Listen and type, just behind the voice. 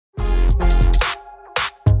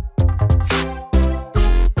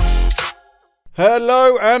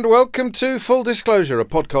Hello and welcome to Full Disclosure, a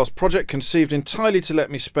podcast project conceived entirely to let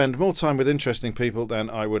me spend more time with interesting people than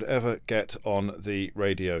I would ever get on the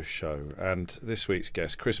radio show. And this week's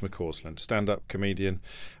guest, Chris McCausland, stand-up comedian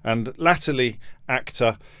and latterly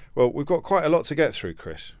actor. Well, we've got quite a lot to get through,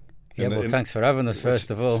 Chris. Yeah, well, thanks for having us, first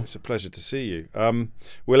of all. It's a pleasure to see you.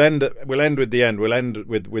 We'll end with the end. We'll end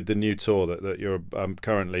with the new tour that you're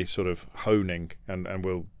currently sort of honing and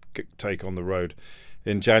we'll take on the road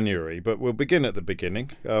in January, but we'll begin at the beginning.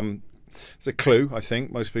 It's a clue, I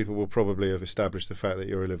think. Most people will probably have established the fact that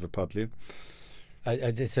you're a Liverpudlian.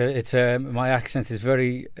 My accent is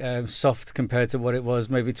very soft compared to what it was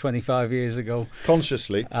maybe 25 years ago.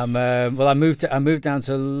 Consciously. Well, I moved down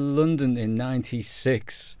to London in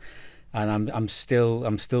 '96, and I'm still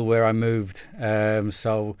where I moved.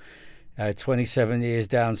 27 years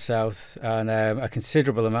down south, and a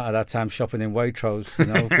considerable amount of that time shopping in Waitrose,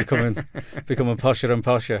 becoming posher and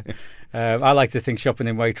posher. I like to think shopping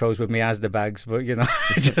in Waitrose with me Asda bags, but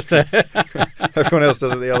just everyone else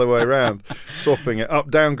does it the other way around, swapping it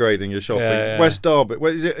up, downgrading your shopping. Yeah. West Derby.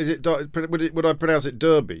 Is it? Would I pronounce it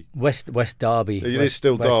Derby? West Derby. It is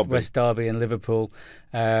still Derby. West Derby in Liverpool,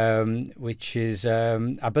 which is,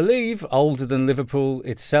 I believe, older than Liverpool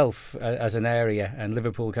itself as an area, and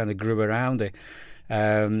Liverpool kind of grew around it.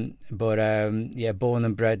 Yeah, born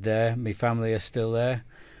and bred there. My family are still there,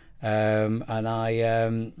 and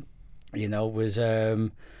I, was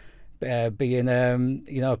being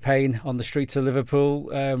a pain on the streets of Liverpool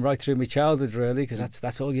right through my childhood, really, because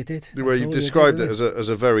that's all you did. Well, you described it as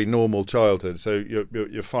a very normal childhood. So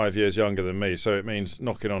you're 5 years younger than me, so it means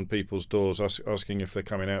knocking on people's doors, asking if they're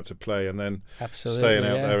coming out to play, and then staying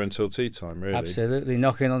out there until tea time. Really, absolutely,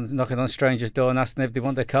 knocking on strangers' door and asking if they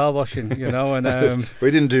want their car washing. And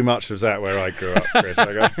we dn't do much of that where I grew up, Chris.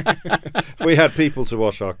 We had people to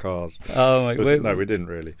wash our cars. Oh my God! No, we didn't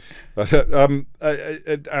really. But, out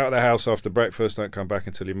of the house after breakfast, don't come back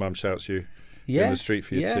until your mum shouts you in the street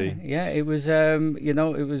for your tea. Yeah, it was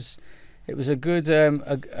it was a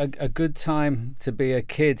good time to be a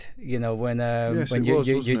kid, when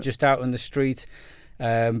you're just out on the street,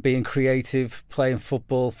 being creative, playing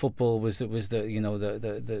football. Football was the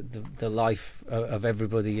life of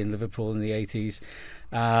everybody in Liverpool in the 80s.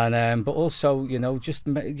 And but also,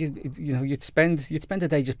 you'd spend a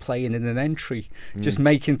day just playing in an entry, just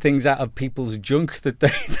making things out of people's junk that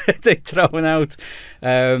they're throwing out,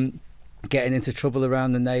 getting into trouble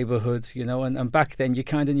around the neighbourhood, and back then you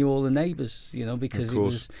kind of knew all the neighbours, because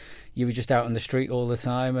you were just out on the street all the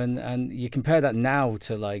time, and you compare that now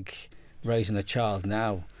to like raising a child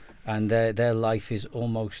now, and their life is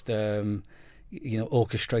almost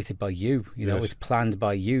orchestrated by you. It's planned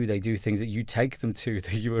by you. They do things that you take them to,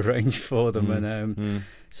 that you arrange for them. And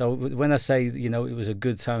so when I say it was a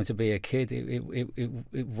good time to be a kid,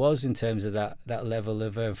 it was in terms of that level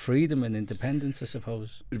of freedom and independence, I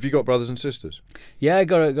suppose. Have you got brothers and sisters? Yeah, I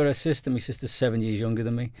got a sister. My sister's 7 years younger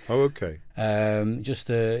than me. Oh, okay. Just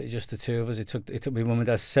the two of us. It took my mum and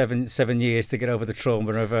dad seven years to get over the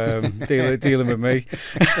trauma of dealing with me.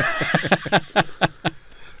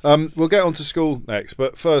 We'll get on to school next,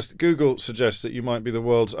 but first, Google suggests that you might be the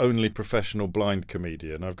world's only professional blind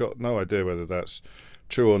comedian. I've got no idea whether that's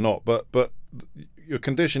true or not, but your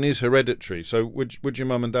condition is hereditary. So would your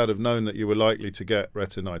mum and dad have known that you were likely to get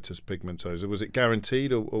retinitis pigmentosa? Was it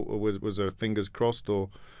guaranteed, or was there fingers crossed, or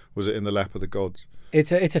was it in the lap of the gods?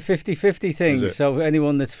 It's a 50-50 thing. So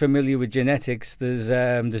anyone that's familiar with genetics, there's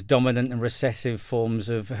dominant and recessive forms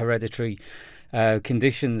of hereditary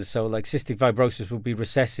conditions. So like cystic fibrosis will be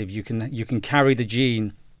recessive. You can carry the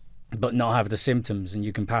gene but not have the symptoms, and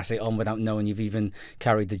you can pass it on without knowing you've even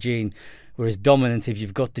carried the gene. Whereas dominant, if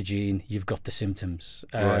you've got the gene, you've got the symptoms.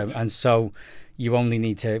 Right. And so you only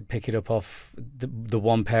need to pick it up off the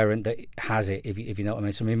one parent that has it, if you know what I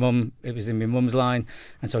mean. So my mum, it was in my mum's line,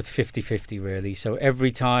 and so it's 50-50 really. So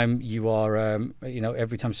every time you are,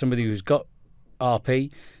 every time somebody who's got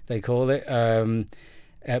RP, they call it,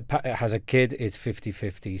 has a kid, it's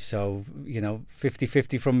 50-50. So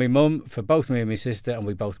 50-50 from my mum for both me and my sister, and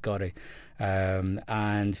we both got it, and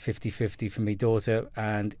 50-50 from my daughter,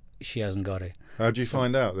 and she hasn't got it. How do you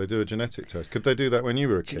find out? They do a genetic test. Could they do that when you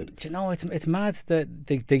were a kid? Do you know, it's mad that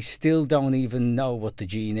they still don't even know what the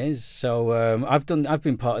gene is. So I've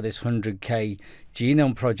been part of this 100k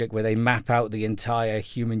genome project where they map out the entire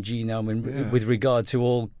human genome with regard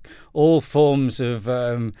to all forms of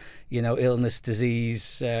illness,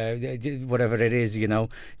 disease, whatever it is,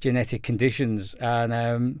 genetic conditions,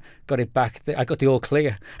 and got it back. I got the all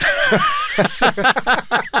clear.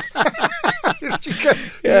 You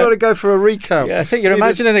want to go for a recount? Yeah, I think you're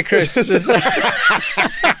imagining it, Chris.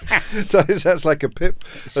 That's like a PIP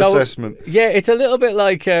assessment. Yeah, it's a little bit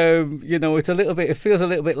like it's a little bit. It feels a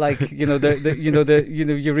little bit like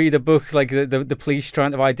you read a book like the police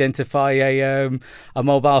trying to identify a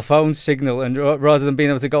mobile phone signal, and rather than being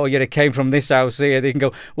able to go, it came from this house here, they can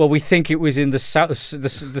go, well, we think it was in the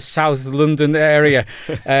South London area.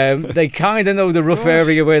 They kind of know the rough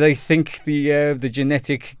area where they think the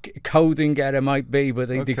genetic coding error might be, but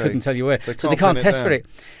they couldn't tell you where, so they can't test for it.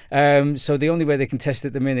 So the only way they can test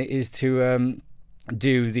at the minute is to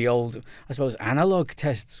do the old, I suppose, analog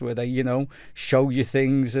tests where they, show you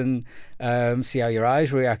things and see how your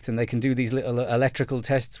eyes react, and they can do these little electrical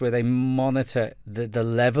tests where they monitor the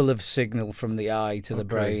level of signal from the eye to the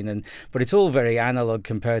brain, but it's all very analog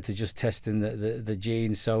compared to just testing the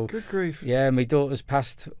genes. So good grief. Yeah, my daughter's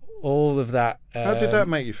passed all of that. How did that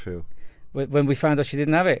make you feel when we found out she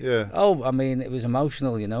didn't have it? Yeah. Oh, I mean, it was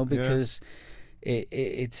emotional, because it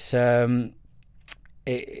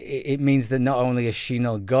means that not only has she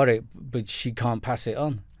not got it, but she can't pass it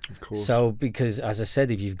on. Of course. So, because as I said,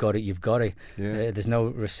 if you've got it, you've got it. Yeah. There's no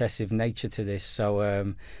recessive nature to this.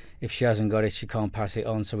 So if she hasn't got it, she can't pass it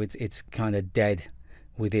on. So it's kind of dead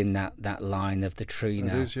within that line of the tree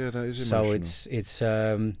now. That is emotional.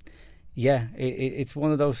 So it's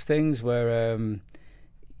one of those things where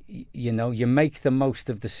you make the most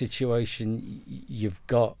of the situation you've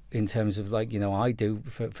got, in terms of I do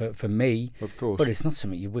for me, of course, but it's not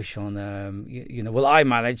something you wish on. Well, I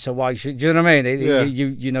manage, so why should, do you know what I mean?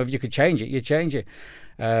 If you could change it, you change it.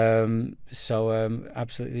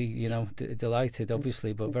 Absolutely, delighted,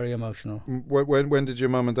 obviously, but very emotional. When did your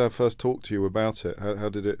mum and dad first talk to you about it? How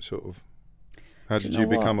did it how did you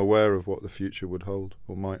become aware of what the future would hold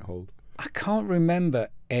or might hold? I can't remember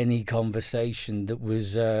any conversation that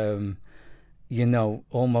was,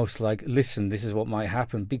 almost like, listen, this is what might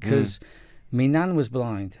happen, because me nan was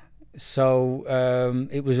blind. So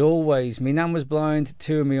it was always, me nan was blind,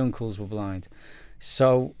 two of my uncles were blind.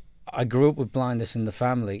 So I grew up with blindness in the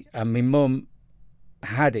family, and my mum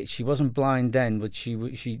had it. She wasn't blind then, but she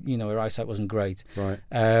her eyesight wasn't great. Right.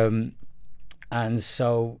 And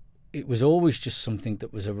so it was always just something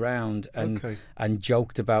that was around and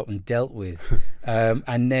joked about and dealt with.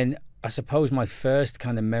 And then I suppose my first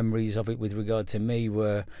kind of memories of it with regard to me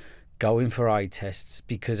were going for eye tests,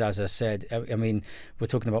 because, as I said, I mean, we're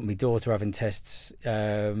talking about my daughter having tests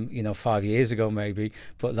 5 years ago maybe,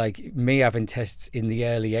 but like me having tests in the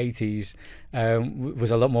early 80s was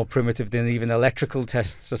a lot more primitive than even electrical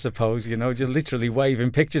tests, I suppose, just literally waving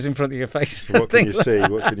pictures in front of your face. So what can you see?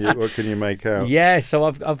 What can you make out? Yeah, so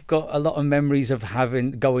I've got a lot of memories of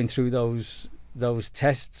going through those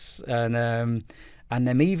tests, and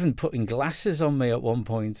them even putting glasses on me at one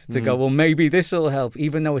point to go, well, maybe this will help,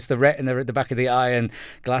 even though it's the retina at the back of the eye and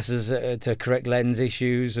glasses to correct lens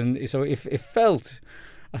issues. And so it felt,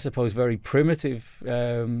 I suppose, very primitive,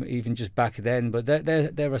 even just back then. But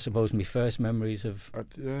they're I suppose, my first memories of I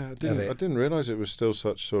didn't realise it was still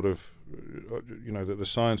such sort of, that the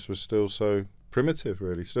science was still so primitive,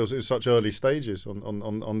 really, still in such early stages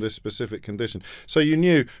on this specific condition. So you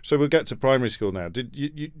knew, so we'll get to primary school now. Did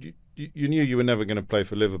you knew you were never going to play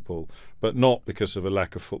for Liverpool, but not because of a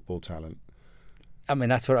lack of football talent? I mean,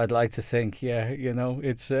 that's what I'd like to think. Yeah,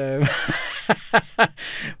 it's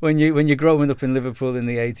when you're growing up in Liverpool in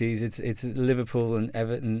the 80s, it's Liverpool and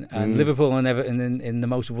Everton, and Liverpool and Everton in the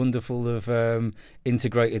most wonderful of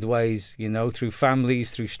integrated ways. Through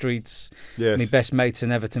families, through streets. Yes. My best mate's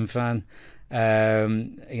an Everton fan.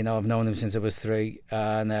 I've known him since I was 3,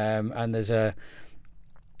 and there's a,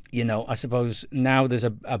 I suppose now there's a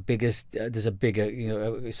bigger,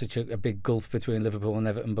 such a big gulf between Liverpool and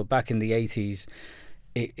Everton. But back in the 80s,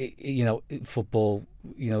 football,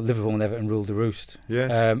 Liverpool and Everton ruled the roost.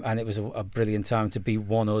 Yes. And it was a brilliant time to be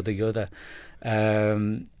one or the other.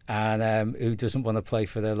 And who doesn't want to play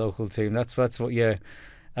for their local team? That's what you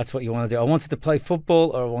want to do. I wanted to play football,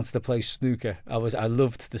 or I wanted to play snooker. I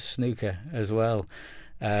loved the snooker as well.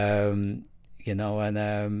 Watching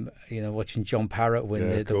John Parrott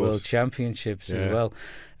win the World Championships as well.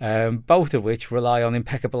 Both of which rely on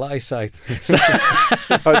impeccable eyesight. So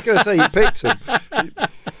I was going to say, you picked him.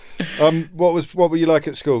 What were you like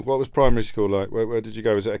at school? What was primary school like? Where did you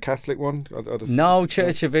go? Was it a Catholic one? No,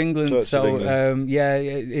 Church of England. Church of England.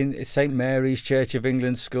 In St Mary's Church of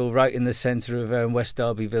England school, right in the centre of West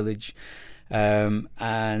Derby Village,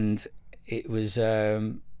 and it was.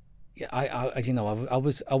 I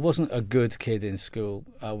wasn't a good kid in school.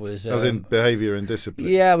 I was. As in behaviour and discipline.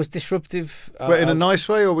 Yeah, I was disruptive. In a nice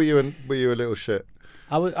way, or were you a little shit?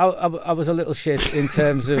 I was a little shit in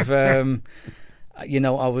terms of. you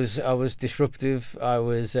know, I was disruptive. I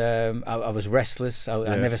was restless.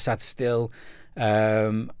 I never sat still.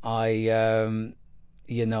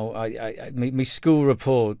 You know, my school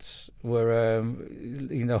reports were,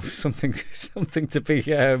 you know, something to be,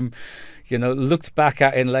 you know, looked back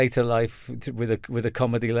at in later life with a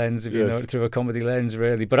comedy lens, you know, through a comedy lens,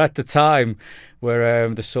 really. But at the time,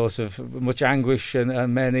 were the source of much anguish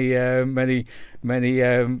and many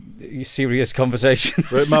serious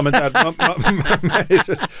conversations. Mum and Dad,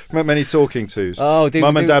 many talking tos. Oh,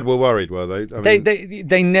 Mum and Dad were worried, were they? I mean,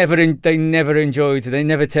 they never enjoyed. They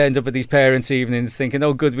never turned up at these parents' evenings thinking,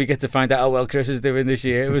 "Oh, good, we get to find out how well Chris is doing this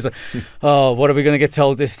year." It was like, "Oh, what are we going to get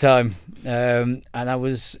told this time?" And I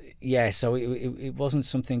was, so it wasn't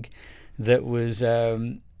something that was,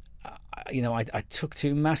 you know, I took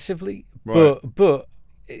to massively. Right. But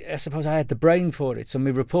I suppose I had the brain for it. So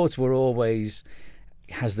my reports were always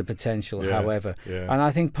has the potential, however. Yeah. And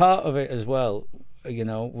I think part of it as well, you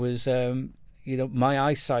know, was, you know, my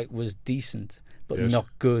eyesight was decent, but not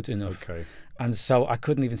good enough. Okay. And so I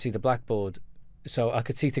couldn't even see the blackboard. So I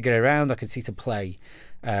could see to get around, I could see to play.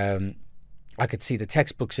 I could see the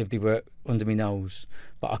textbooks if they were under my nose,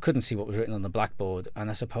 but I couldn't see what was written on the blackboard. And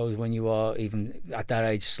I suppose when you are even at that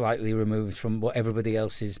age slightly removed from what everybody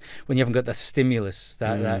else is, when you haven't got that stimulus,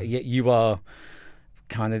 that you are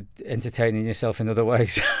kind of entertaining yourself in other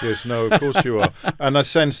ways. Yes, no, of course you are. And I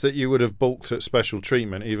sense that you would have balked at special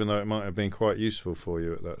treatment, even though it might have been quite useful for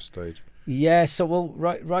you at that stage. Yeah, so well,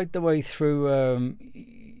 right the way through,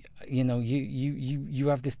 you know, you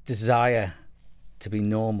have this desire to be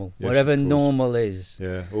normal, whatever normal is.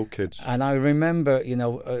 Yeah, all kids. And I remember, you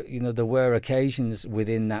know, there were occasions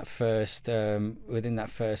within that first,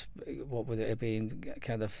 what would it have been,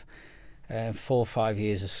 kind of 4 or 5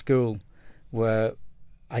 years of school, where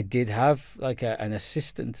I did have like an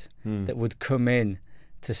assistant that would come in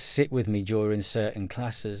to sit with me during certain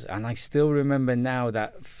classes, and I still remember now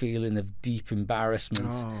that feeling of deep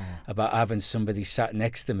embarrassment about having somebody sat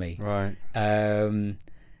next to me. Right.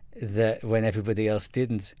 That when everybody else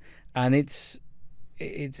didn't, and it's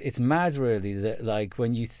mad really that, like,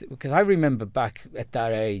 when you because I remember back at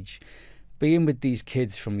that age being with these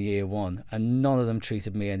kids from year one, and none of them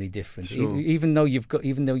treated me any different. Sure. Even though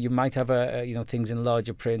you might have you know, things in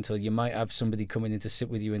larger print, or you might have somebody coming in to sit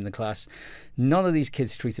with you in the class, none of these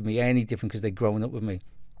kids treated me any different because they'd grown up with me.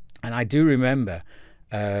 And I do remember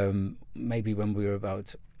maybe when we were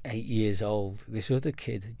about 8 years old, this other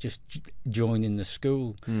kid just joining the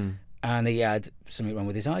school, and he had something wrong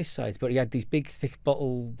with his eyesight, but he had these big thick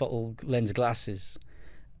bottle lens glasses,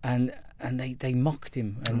 and they mocked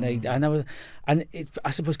him, and I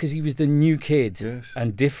suppose because he was the new kid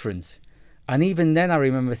and different. And even then I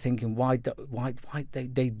remember thinking, why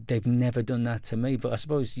they've never done that to me. But I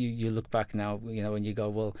suppose you look back now, you know, and you go,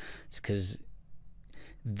 well, it's because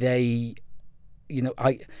they, you know,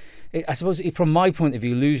 I suppose from my point of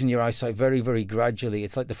view, losing your eyesight very, very gradually,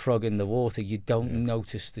 it's like the frog in the water. You don't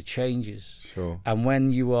notice the changes. Sure. And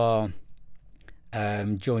when you are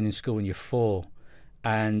joining school when you're 4,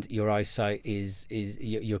 and your eyesight is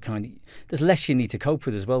you're kind of, there's less you need to cope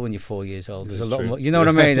with as well when you're 4 years old. There's a lot more, you know what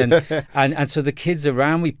I mean? And so the kids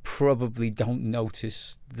around me probably don't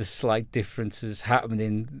notice the slight differences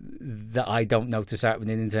happening that I don't notice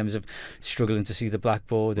happening in terms of struggling to see the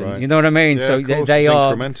blackboard, and you know what I mean? Yeah, so of course, they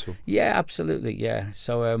are incremental. Yeah, absolutely, yeah.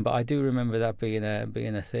 So but I do remember that being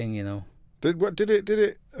a thing, you know. Did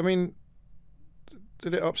it I mean,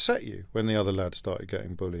 did it upset you when the other lads started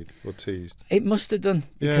getting bullied or teased? It must have done,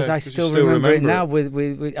 because I still remember it now. With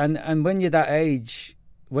and when you're that age,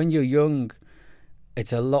 when you're young,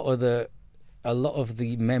 it's a lot of the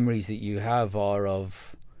memories that you have are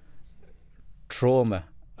of trauma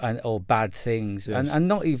or bad things, and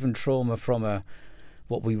not even trauma from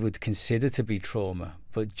what we would consider to be trauma,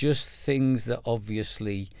 but just things that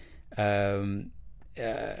obviously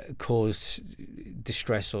caused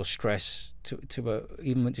distress or stress to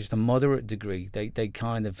even just a moderate degree. They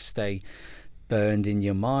kind of stay burned in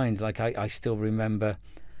your mind. Like I still remember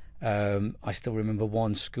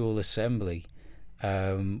one school assembly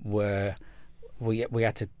where we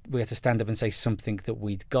had to stand up and say something that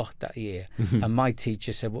we'd got that year, and my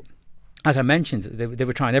teacher said, well, as I mentioned, they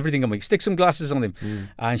were trying everything on me. Stick some glasses on him.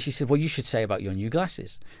 And she said, well, you should say about your new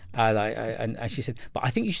glasses. And she said, but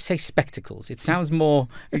I think you should say spectacles. It sounds more,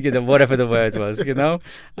 you know, whatever the word was, you know.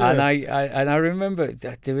 And I remember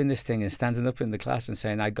doing this thing and standing up in the class and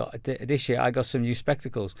saying, this year I got some new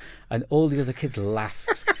spectacles. And all the other kids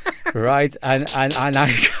laughed, right? And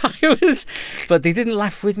I was, but they didn't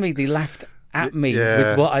laugh with me. They laughed at me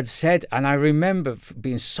with what I'd said, and I remember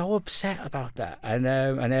being so upset about that, and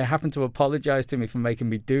they happened to apologise to me for making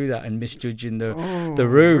me do that and misjudging the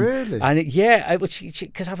room. Really? And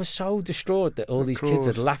because I was so distraught that all these kids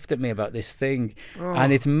had laughed at me about this thing,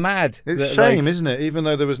 and it's mad. It's shame, isn't it? Even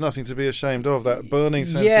though there was nothing to be ashamed of, that burning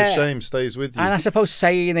sense of shame stays with you. And I suppose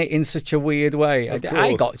saying it in such a weird way,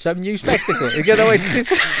 I got some new spectacle. You know,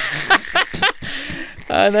 it's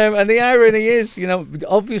And the irony is, you know,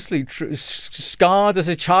 obviously scarred as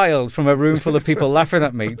a child from a room full of people laughing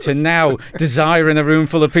at me to now desiring a room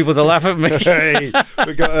full of people to laugh at me. Hey,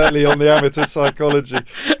 we got early on the amateur psychology.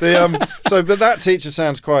 But that teacher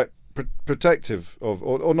sounds quite protective of,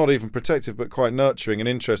 or not even protective, but quite nurturing and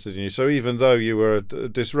interested in you. So even though you were a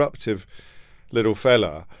disruptive little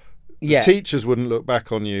fella, teachers wouldn't look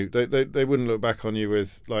back on you. They wouldn't look back on you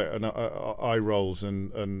with like eye rolls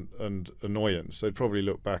and annoyance. They'd probably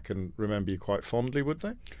look back and remember you quite fondly, would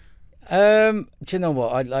they? Do you know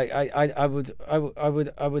what? I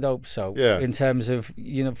would hope so. Yeah. In terms of,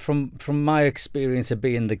 you know, from my experience of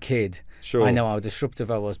being the kid, sure. I know how disruptive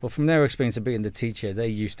I was, but from their experience of being the teacher, they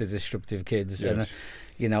used to disruptive kids, and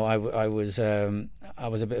you know, I was a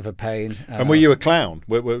bit of a pain. And were you a clown?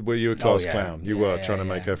 Were you a class clown? You were trying to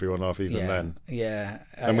make everyone laugh even then. Yeah.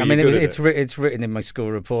 And I mean, it's written in my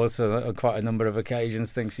school reports on quite a number of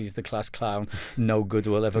occasions. Thinks he's the class clown. No good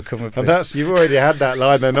will ever come of this. You've already had that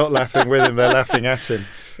line. They're not laughing with him. They're laughing at him.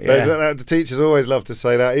 The teachers always love to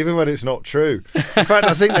say that, even when it's not true. In fact,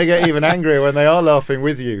 I think they get even angrier when they are laughing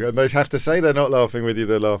with you, and they have to say they're not laughing with you.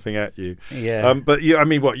 They're laughing at you. Yeah. But you, I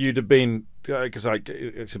mean, what you'd have been. Because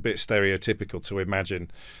it's a bit stereotypical to imagine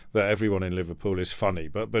that everyone in Liverpool is funny,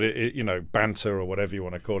 but it, you know, banter or whatever you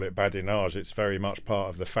want to call it, badinage, it's very much part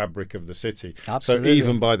of the fabric of the city. Absolutely. So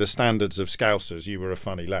even by the standards of Scousers, you were a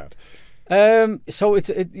funny lad. So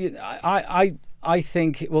I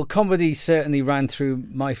think, well, comedy certainly ran through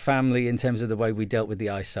my family in terms of the way we dealt with the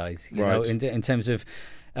eyesight. You know, in terms of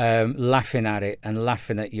laughing at it and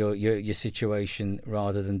laughing at your situation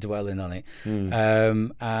rather than dwelling on it.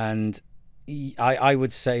 And I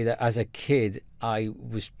would say that as a kid, I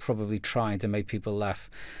was probably trying to make people laugh.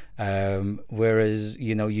 Whereas,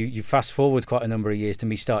 you know, you fast forward quite a number of years to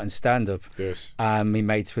me starting stand-up. Yes. And my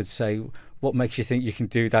mates would say, what makes you think you can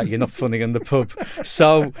do that? You're not funny in the pub.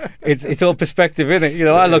 So it's all perspective, isn't it? You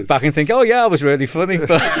know, I look back and think, oh yeah, I was really funny.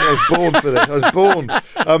 But I was born for this. I was born.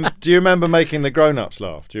 Do you remember making the grown-ups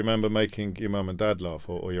laugh? Do you remember making your mum and dad laugh,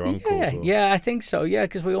 or your uncles? Yeah, I think so. Yeah,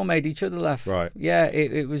 because we all made each other laugh. Right. Yeah,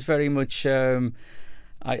 it was very much.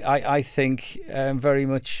 I think very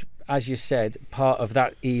much, as you said, part of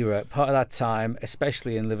that era, part of that time,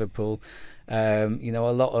 especially in Liverpool. You know, a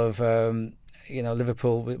lot of. You know,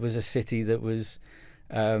 Liverpool was a city that was,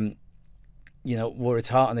 you know, wore its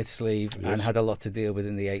heart on its sleeve and had a lot to deal with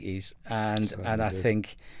in the 80s. And I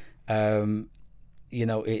think, you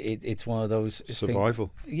know, it's one of those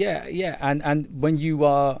survival. Yeah. And when you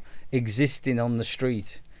are existing on the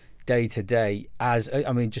street day to day,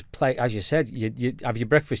 just play, as you said, you have your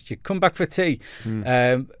breakfast, you come back for tea.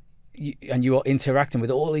 And you are interacting with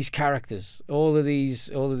all these characters, all of these,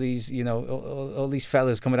 you know, all these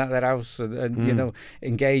fellas coming out of that house, and you know,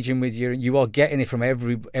 engaging with you. You are getting it from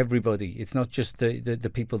everybody. It's not just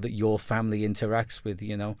the people that your family interacts with,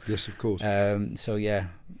 you know. Yes, of course. So yeah,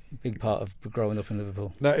 big part of growing up in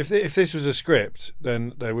Liverpool. Now, if this was a script,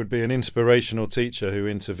 then there would be an inspirational teacher who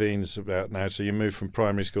intervenes about now. So you move from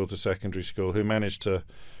primary school to secondary school, who managed to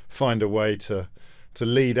find a way to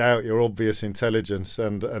lead out your obvious intelligence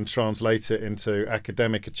and translate it into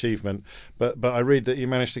academic achievement. But I read that you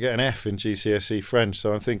managed to get an F in GCSE French.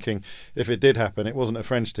 So I'm thinking, if it did happen, it wasn't a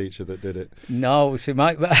French teacher that did it. No, so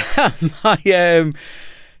I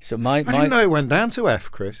didn't know it went down to F,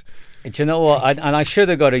 Chris. Do you know what? I should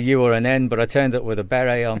have got a U or an N, but I turned up with a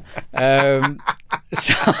beret on.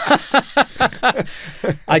 So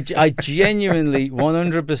I genuinely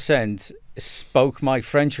 100% spoke my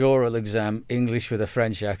French oral exam English with a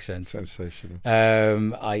French accent. Sensational.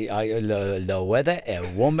 Le weather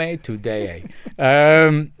est warm today.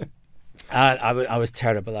 And I was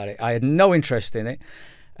terrible at it. I had no interest in it.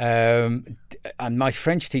 And my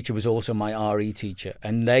French teacher was also my RE teacher,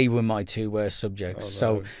 and they were my two worst subjects.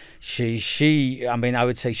 Oh, no. So I mean, I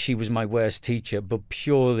would say she was my worst teacher, but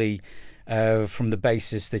purely from the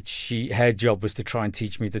basis that her job was to try and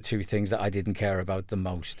teach me the two things that I didn't care about the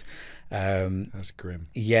most. That's grim.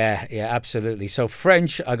 Yeah, absolutely. So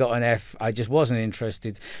French, I got an F. I just wasn't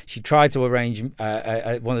interested. She tried to arrange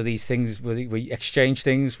one of these things where we exchange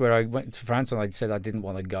things where I went to France, and I said I didn't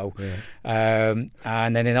want to go. Yeah.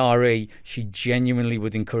 And then in RE, she genuinely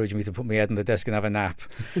would encourage me to put my head on the desk and have a nap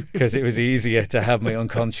because it was easier to have me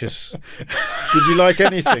unconscious. Did you like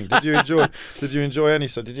anything? Did you enjoy any?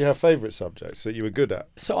 So did you have favourite subjects that you were good at?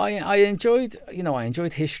 So I enjoyed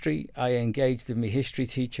history. I engaged with my history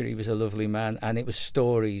teacher. He was a lovely man, and it was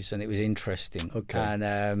stories, and it was interesting. Okay.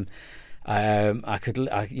 And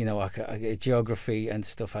geography and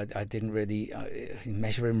stuff. I didn't really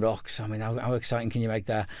measuring rocks. I mean, how exciting can you make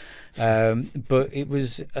that? But it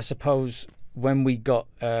was, I suppose, when we got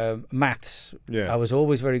maths. Yeah. I was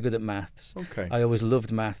always very good at maths. Okay. I always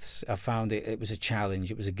loved maths. I found it was a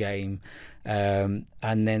challenge. It was a game. And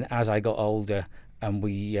then as I got older, and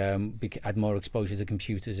we had more exposure to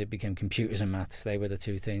computers, it became computers and maths. They were the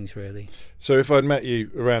two things, really. So if I'd met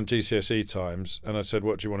you around GCSE times and I said,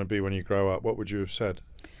 what do you want to be when you grow up, what would you have said?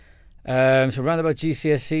 So around about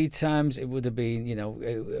GCSE times, it would have been,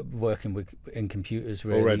 working in computers,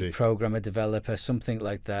 really. Already? Programmer, developer, something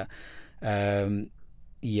like that.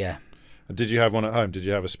 Yeah. Did you have one at home? Did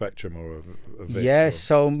you have a Spectrum or a Vic? Yeah,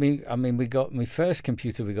 so we got my first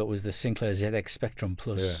computer was the Sinclair ZX Spectrum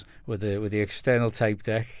Plus with the external tape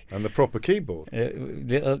deck and the proper keyboard. You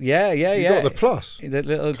got the Plus. The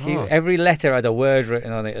little keyboard. Every letter had a word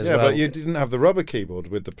written on it as well. Yeah, but you didn't have the rubber keyboard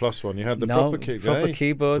with the Plus one. You had the proper keyboard.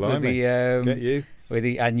 Keyboard with the get you.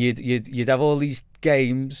 And you'd have all these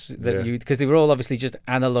games that because they were all obviously just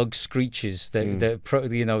analog screeches that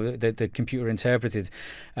the computer interpreted,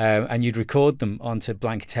 and you'd record them onto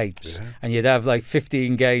blank tapes, and you'd have like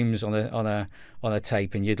 15 games on a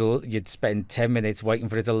tape, and you'd spend 10 minutes waiting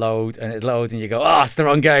for it to load, and it'd load, and you go, it's the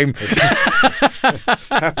wrong game.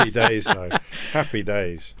 Happy days though. Happy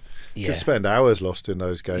days. You could spend hours lost in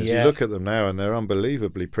those games. You look at them now and they're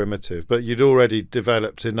unbelievably primitive, but you'd already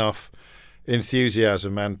developed enough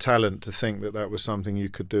enthusiasm and talent to think that was something you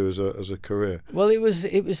could do as a career. Well, it was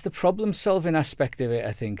the problem solving aspect of it,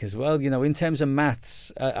 I think, as well. In terms of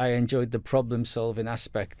maths, I enjoyed the problem solving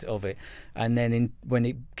aspect of it, and then when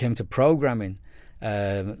it came to programming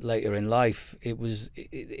later in life, it was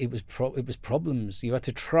problems. You had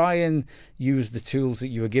to try and use the tools that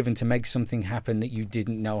you were given to make something happen that you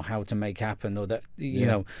didn't know how to make happen, or that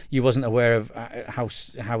you wasn't aware of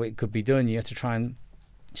how it could be done. You had to try and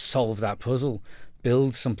solve that puzzle,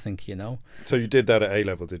 build something, So you did that at A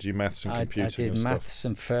level, did you? Maths and computing. I did maths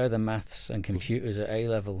and further maths and computers at A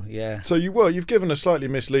level, yeah. So you've given a slightly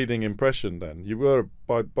misleading impression then. You were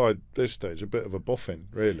by this stage a bit of a boffin,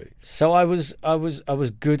 really. So I was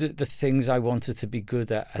good at the things I wanted to be good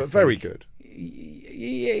at. But very good.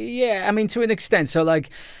 Yeah, I mean, to an extent. So like,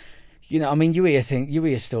 you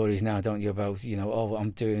hear stories now, don't you, about,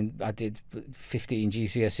 I did 15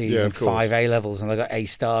 GCSEs and 5 A levels and I got A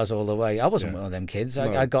stars all the way. I wasn't one of them kids.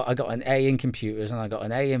 No. I got an A in computers and I got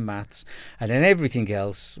an A in maths, and then everything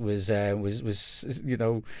else was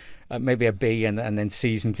maybe a B and then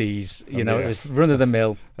C's and D's. It was run of the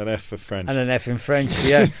mill. An F for French. And an F in French,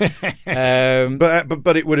 yeah.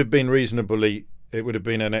 But it would have been reasonably. It would have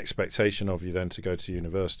been an expectation of you then to go to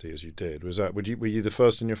university, as you did. Were you the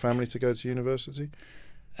first in your family to go to university?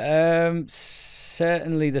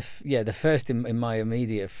 Certainly the first in my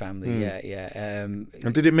immediate family. Yeah.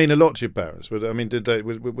 And did it mean a lot to your parents?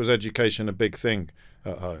 Was education a big thing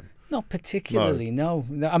at home? Not particularly. No.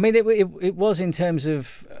 I mean, it was in terms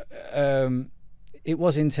of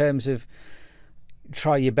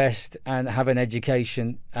try your best and have an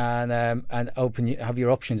education and have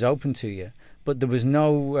your options open to you. But there was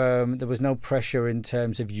no pressure in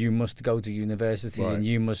terms of you must go to university and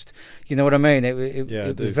you must, you know what I mean?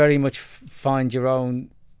 It was very much find your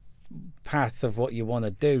own path of what you want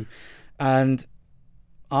to do. And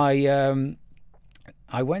when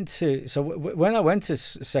I went to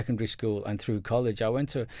secondary school and through college, I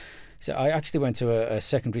actually went to a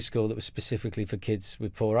secondary school that was specifically for kids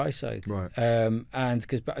with poor eyesight. Right. And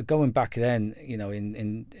because going back then, in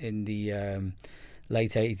the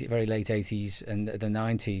very late 80s and the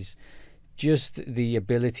 90s, just the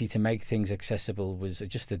ability to make things accessible was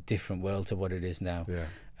just a different world to what it is now.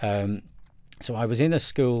 Yeah. So I was in a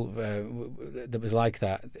school that was like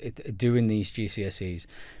that, doing these GCSEs.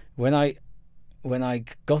 When I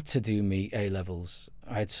got to do me A levels,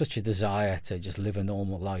 I had such a desire to just live a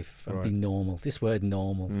normal life and be normal. This word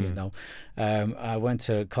normal, I went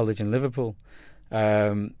to college in Liverpool,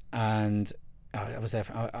 and I was there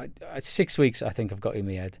for 6 weeks, I think I've got in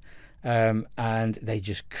my head. And they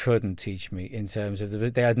just couldn't teach me in terms of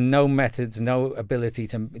they had no methods, no ability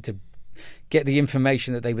to get the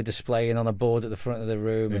information that they were displaying on a board at the front of the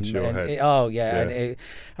room into your head.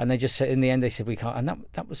 And they just said, in the end, they said we can't, and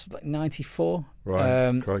that was like 94.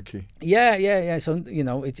 Right, crikey. Yeah. So, you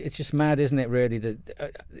know, it's just mad, isn't it, really,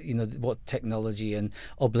 that you know, what technology and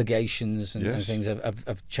obligations and things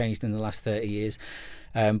have changed in the last 30 years.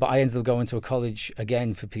 But I ended up going to a college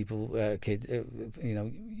again for people, kids,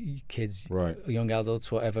 right, young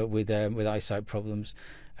adults, whatever, with eyesight problems,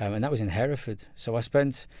 and that was in Hereford. So I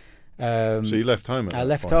spent. So you left home? I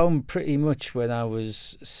left home pretty much when I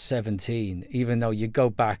was 17. Even though you go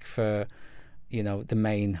back for, you know, the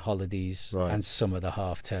main holidays and some of the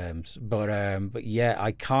half terms, but yeah,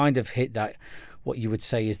 I kind of hit that, what you would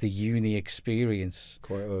say is the uni experience,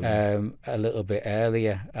 quite early. A little bit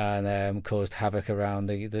earlier, and caused havoc around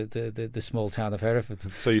the small town of Hereford.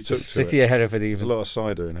 So you took the city of Hereford. Even there's a lot of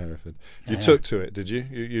cider in Hereford. You took to it, did you?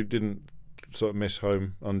 You didn't sort of miss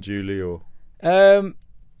home unduly, or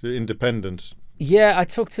independence? Yeah, I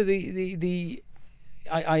took to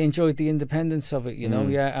I enjoyed the independence of it, you know.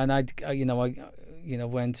 Yeah, and I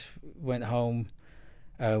went home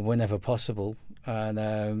whenever possible.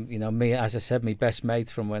 And you know, me, as I said, my best mate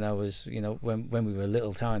from when I was, you know, when we were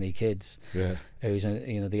little tiny kids, who was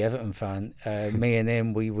the Everton fan, me and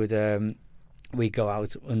him, we would we'd go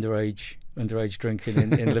out underage drinking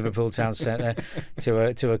in Liverpool town centre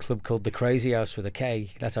to a club called the Crazy House with a K.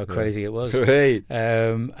 That's how crazy it was. Great.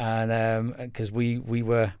 And because we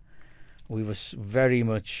were very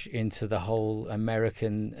much into the whole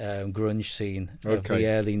American grunge scene of the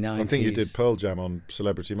early 90s. I think you did Pearl Jam on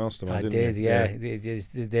Celebrity Mastermind, didn't you? Yeah.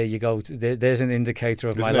 There you go. There's an indicator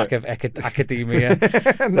of my lack of academia.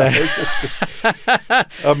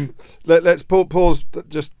 Let's pause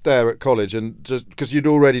just there at college, and just because you'd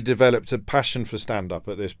already developed a passion for stand-up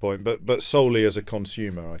at this point, but solely as a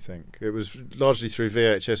consumer, I think. It was largely through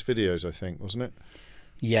VHS videos, I think, wasn't it?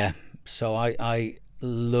 Yeah. So I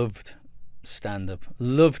loved stand-up,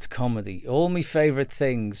 loved comedy. All my favourite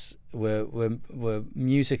things were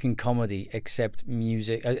music and comedy, except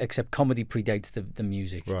comedy predates the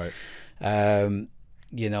music. Right.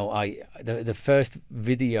 You know, the first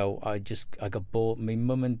video I got bought. My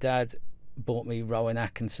mum and dad bought me Rowan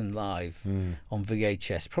Atkinson live on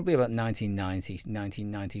VHS, probably about 1990,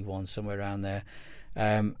 1991, somewhere around there.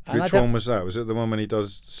 Which one was that? Was it the one when he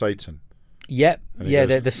does Satan? Yep,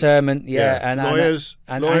 the sermon, and lawyers,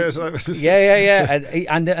 and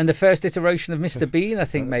the first iteration of Mr. Bean, I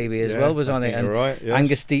think maybe as well was on it, and right, yes.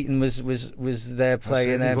 Angus Deaton was there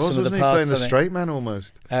playing some of the parts. Playing the straight man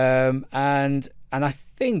almost. And I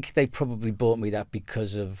think they probably bought me that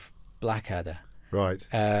because of Blackadder, right?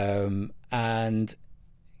 And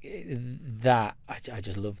that I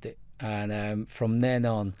just loved it, and from then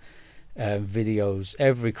on. Videos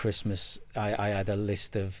every Christmas. I had a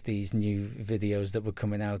list of these new videos that were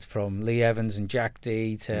coming out from Lee Evans and Jack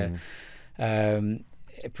D to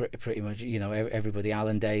pretty much, you know, everybody,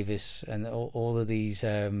 Alan Davis, and all of these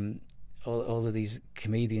all of these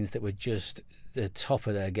comedians that were just the top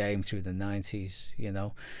of their game through the 90s, you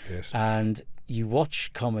know. Yes. And you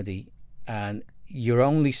watch comedy and you're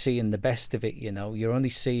only seeing the best of it, you know. You're only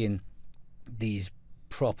seeing these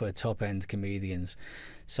proper top end comedians.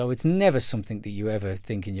 So it's never something that you ever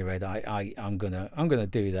think in your head, I'm gonna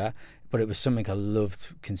do that. But it was something I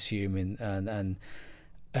loved consuming, and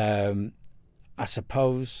I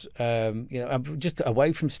suppose you know, I'm just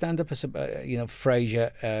away from stand up. You know,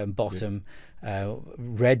 Frasier, Bottom,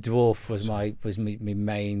 Red Dwarf was my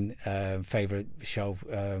main favorite show.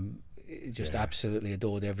 Absolutely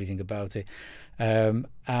adored everything about it,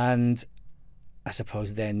 and I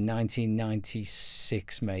suppose then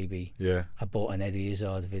 1996 maybe. Yeah. I bought an Eddie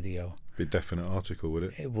Izzard video. Be a definite article, would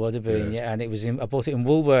it? It would have been, yeah. And it was I bought it in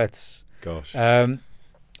Woolworths. Gosh. I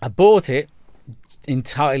bought it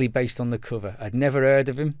entirely based on the cover. I'd never heard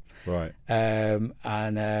of him. Right. The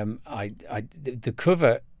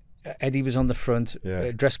cover, Eddie was on the front,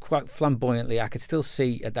 dressed quite flamboyantly. I could still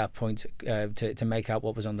see at that point to make out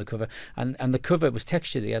what was on the cover, and the cover was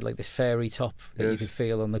textured. He had like this fairy top that you could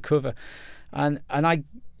feel on the cover. And I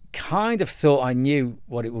kind of thought I knew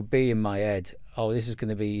what it would be in my head. Oh, he's going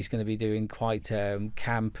to be doing quite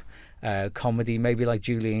camp comedy, maybe like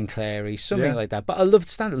Julian Clary, something like that. But I loved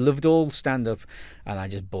stand-up, loved all stand-up, and I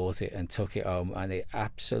just bought it and took it home, and it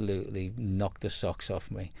absolutely knocked the socks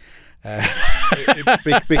off me.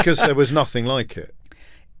 Because there was nothing like it.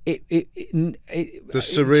 The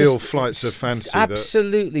surreal flights of fancy.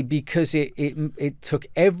 Absolutely, because it took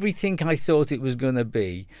everything I thought it was going to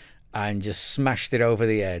be and just smashed it over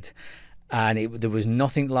the head. and there was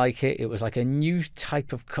nothing like it. It was like a new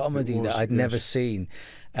type of comedy that I'd never seen.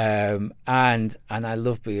 And I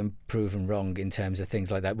love being proven wrong in terms of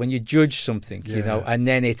things like that. When you judge something, you know, and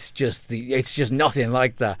then it's just nothing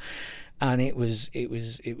like that. And it was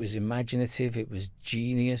imaginative. It was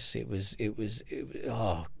genius. It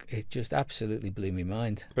just absolutely blew my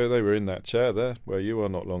mind. But they were in that chair there where you were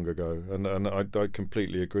not long ago, and I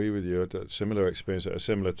completely agree with you. I had a similar experience at a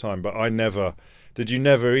similar time. But did you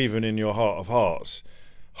never, even in your heart of hearts,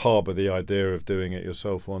 harbour the idea of doing it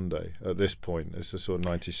yourself one day? At this point, it's a sort of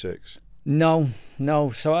 96. No.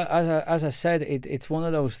 So as I said, it's one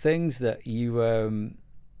of those things that you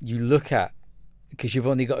look at, because you've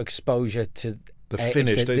only got exposure to the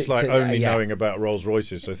finished. It's like only knowing about Rolls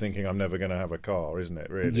Royces, so thinking I'm never going to have a car, isn't it?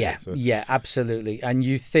 Really? Yeah, absolutely. And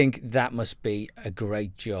you think that must be a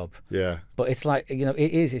great job. Yeah. But it's like, you know,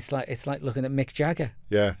 it is. It's like looking at Mick Jagger.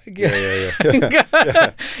 Yeah. You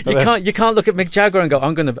can't look at Mick Jagger and go,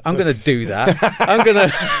 I'm gonna do that. I'm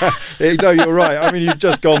gonna. No, you're right. I mean, you've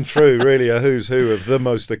just gone through really a who's who of the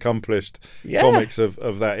most accomplished comics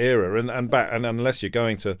of that era, and unless you're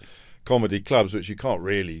going to comedy clubs, which you can't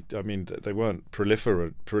really, I mean, they weren't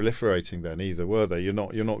proliferating then either, were they? You're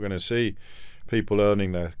not going to see people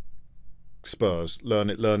earning their spurs,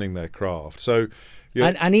 learning their craft. So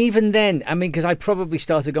and even then, I mean, because I probably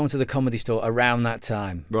started going to the Comedy Store around that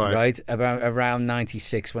time, right? Around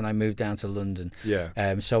 96 when I moved down to London.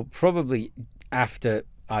 Yeah. So probably after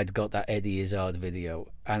I'd got that Eddie Izzard video,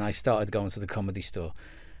 and I started going to the Comedy Store,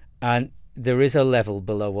 and there is a level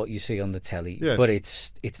below what you see on the telly, but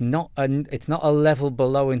it's not a level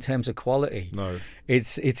below in terms of quality. No,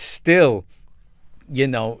 it's still, you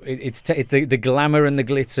know, it's the glamour and the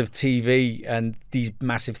glitz of TV and these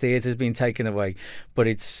massive theatres being taken away, but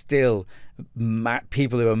it's still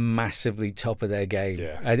people who are massively top of their game.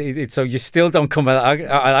 Yeah. So you still don't come at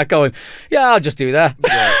that going, yeah, I'll just do that.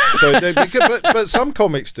 Yeah. So, but some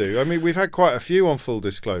comics do. I mean, we've had quite a few on Full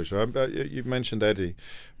Disclosure. You mentioned Eddie,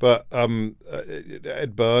 but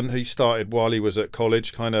Ed Byrne, he started while he was at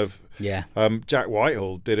college, kind of. Yeah. Jack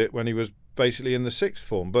Whitehall did it when he was basically in the sixth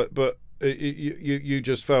form. But you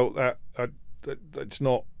just felt that it's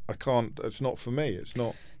not. It's not for me. It's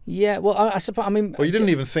not. Yeah, well, I suppose. I mean, well, you didn't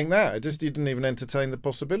even think that. You didn't even entertain the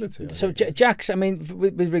possibility. So Jack's. I mean,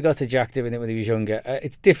 with regard to Jack doing it when he was younger,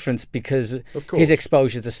 it's different because his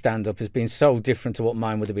exposure to stand-up has been so different to what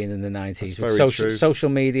mine would have been in the 90s with social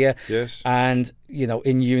media. Yes. And you know,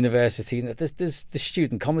 in university, there's the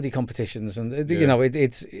student comedy competitions, and you know,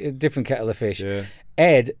 it's a different kettle of fish. Yeah.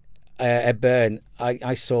 Ed Byrne,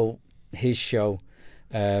 I saw his show.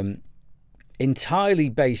 Entirely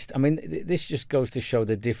based, I mean, this just goes to show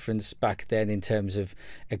the difference back then in terms of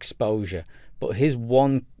exposure. But his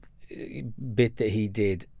one bit that he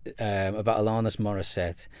did about Alanis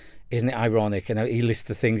Morissette, isn't it ironic? And he lists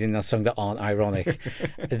the things in that song that aren't ironic.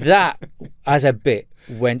 That, as a bit,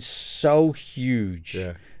 went so huge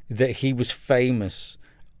that he was famous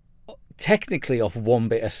technically off one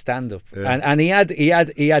bit of stand-up, and he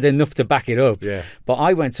had enough to back it up. Yeah. But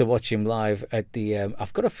I went to watch him live at the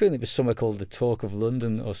I've got a feeling it was somewhere called the Talk of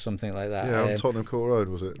London or something like that. Yeah, on Tottenham Court Road,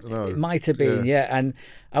 was it? No, it might have been. Yeah. And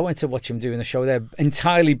I went to watch him doing a show there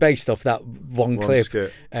entirely based off that one clip,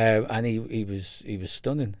 and he was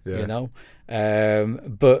stunning. You know,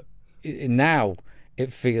 but now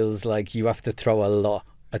it feels like you have to throw a lot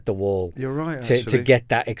at the wall. You're right, to get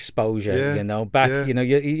that exposure. You know, you know,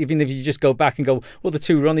 even if you just go back and go, well, the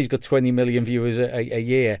Two Ronnies got 20 million viewers a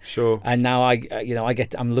year. Sure. And now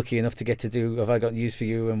I'm lucky enough to get to do Have I Got News for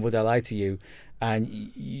You and Would I Lie to You, and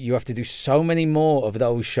you have to do so many more of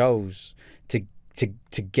those shows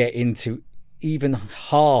to get into even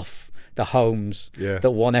half the homes that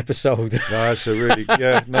one episode. No, that's a really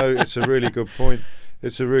it's a really good point.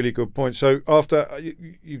 It's a really good point. So after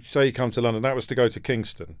you say you come to London, that was to go to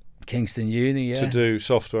Kingston Uni, to do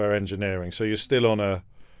software engineering. So you're still on a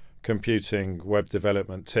computing web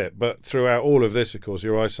development tip, but throughout all of this, of course,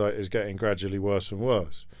 your eyesight is getting gradually worse and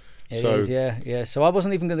worse. It is, yeah. So I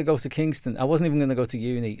wasn't even going to go to Kingston. I wasn't even going to go to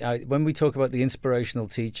uni. When we talk about the inspirational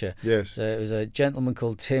teacher, it was a gentleman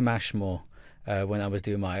called Tim Ashmore when I was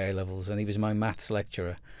doing my A-levels, and he was my maths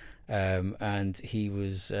lecturer. And he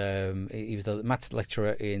was the maths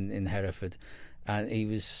lecturer in Hereford, and he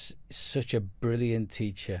was such a brilliant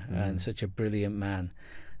teacher and such a brilliant man.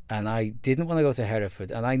 And I didn't want to go to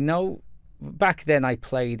Hereford, and I know back then I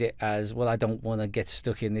played it as, well, I don't want to get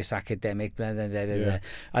stuck in this academic blah, blah, blah, blah.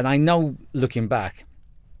 And I know looking back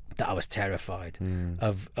that I was terrified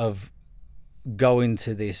of going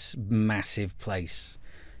to this massive place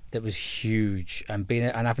that was huge, and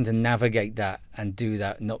having to navigate that and do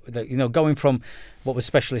that. Going from what was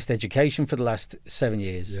specialist education for the last 7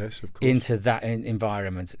 years, yes, of course, into that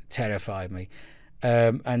environment terrified me.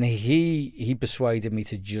 And he persuaded me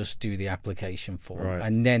to just do the application form, right.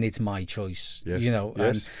 and then it's my choice. Yes. Yes.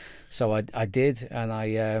 And so I did, and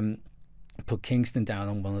I put Kingston down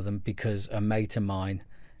on one of them because a mate of mine,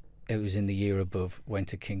 it was in the year above, went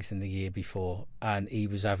to Kingston the year before, and he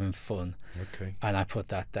was having fun. Okay. And I put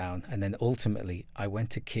that down, and then ultimately I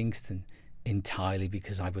went to Kingston entirely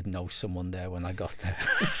because I would know someone there when I got there.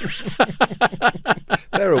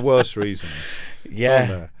 There are worse reasons.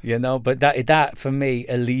 Yeah, but that for me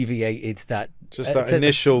alleviated that. Just that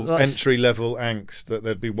initial entry level angst that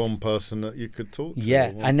there'd be one person that you could talk to.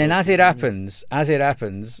 Yeah, and then as it happens, my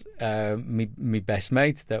best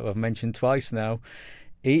mate that I've mentioned twice now,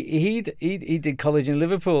 he did college in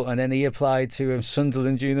Liverpool, and then he applied to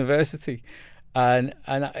Sunderland University. And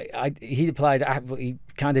he applied. He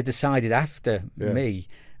kind of decided after me,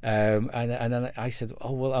 and then I said,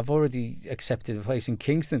 "Oh well, I've already accepted a place in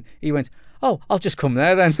Kingston." He went, "Oh, I'll just come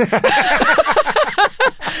there then."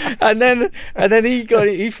 and then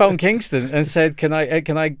he phoned Kingston and said, "Can I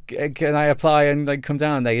apply and come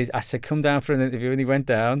down there?" I said, "Come down for an interview," and he went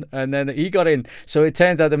down, and then he got in. So it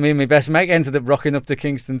turned out that me and my best mate ended up rocking up to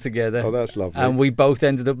Kingston together. Oh, that's lovely. And we both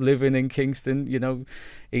ended up living in Kingston.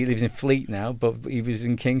 He lives in Fleet now, but he was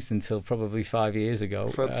in Kingston till probably 5 years ago.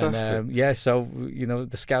 Fantastic. And, so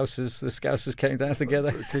the Scousers came down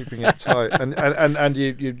together, keeping it tight. And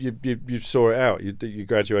you saw it out. You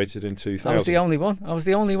graduated in 2000. I was the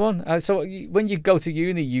only one. So when you go to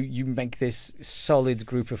uni, you make this solid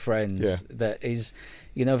group of friends. Yeah. That is,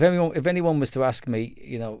 if anyone was to ask me,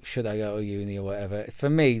 should I go to uni or whatever, for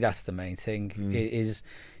me that's the main thing.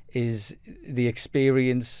 Is the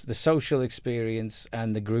experience, the social experience,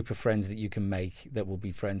 and the group of friends that you can make that will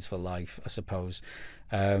be friends for life, I suppose.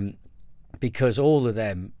 Because all of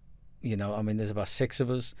them, there's about 6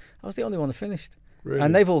 of us. I was the only one that finished. Really?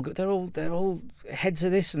 And they're all heads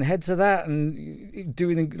of this and heads of that, and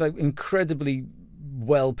doing like incredibly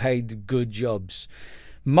well-paid, good jobs.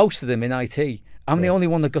 Most of them in IT. I'm the only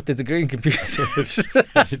one that got the degree in computers.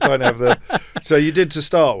 You don't have So you did to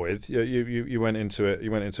start with. You went into it.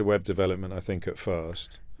 You went into web development, I think, at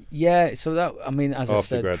first. Yeah. So that, as after I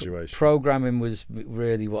said, graduation, programming was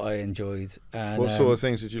really what I enjoed. And, what sort of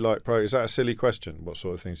things did you like? Is that a silly question? What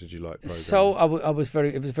sort of things did you like programming? So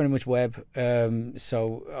it was very much web.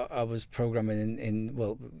 So I was programming in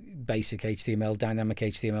basic HTML, dynamic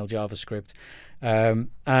HTML, JavaScript,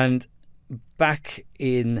 and back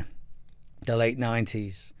in the late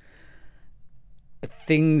 90s,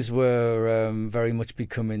 things were very much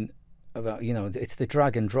becoming about, it's the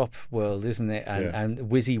drag and drop world, isn't it? And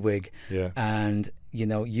WYSIWYG. Yeah. And,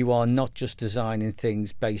 you are not just designing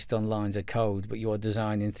things based on lines of code, but you are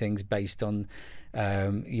designing things based on,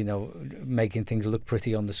 making things look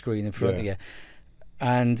pretty on the screen in front of you.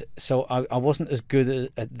 And so I wasn't as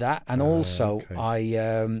good at that. And also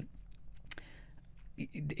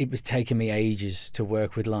it was taking me ages to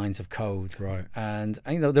work with lines of code. Right. And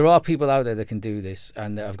there are people out there that can do this,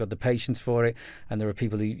 and I've got the patience for it. And there are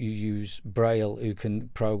people who use Braille who can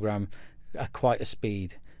program at quite a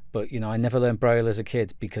speed. But I never learned Braille as a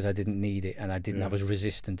kid because I didn't need it, and I was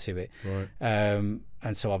resistant to it. Right. And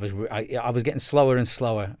so I was getting slower and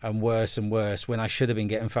slower and worse when I should have been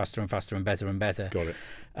getting faster and faster and better and better. Got it.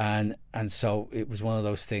 And so it was one of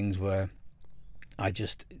those things where I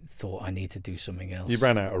just thought I need to do something else. You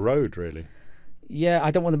ran out of road, really. Yeah,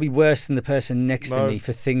 I don't want to be worse than the person next to me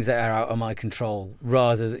for things that are out of my control.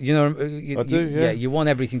 Rather, you want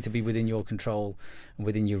everything to be within your control and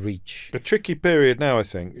within your reach. A tricky period now, I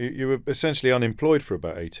think. You were essentially unemployed for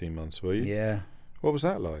about 18 months, were you? Yeah. What was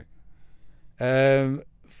that like?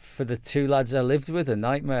 For the 2 lads I lived with, a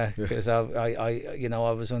nightmare, because I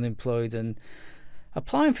was unemployed and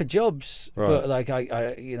applying for jobs, right. But like I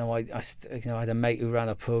had a mate who ran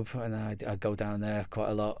a pub, and I'd go down there quite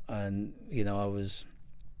a lot, and I was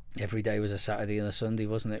every day was a Saturday and a Sunday,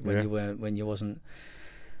 wasn't it? When you wasn't,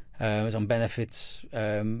 it was on benefits,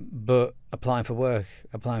 but applying for work,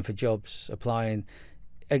 applying for jobs, applying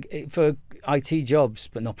for IT jobs,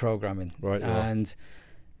 but not programming, right? And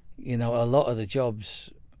a lot of the jobs,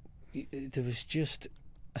 there was just,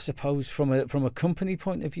 I suppose, from a company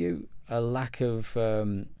point of view, a lack of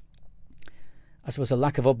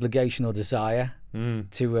obligation or desire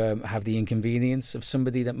to have the inconvenience of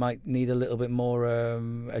somebody that might need a little bit more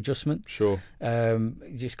adjustment. Sure.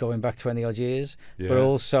 Just going back 20 odd years, but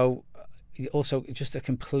also just a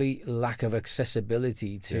complete lack of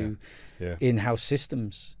accessibility to in-house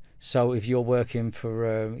systems. So if you're working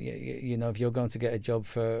for, you know, if you're going to get a job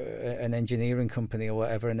for an engineering company or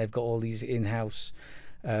whatever, and they've got all these in-house,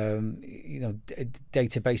 you know,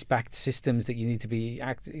 database-backed systems that you need to be,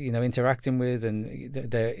 interacting with, and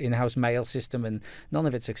the in-house mail system, and none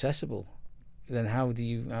of it's accessible, then how do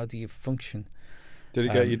you function? Did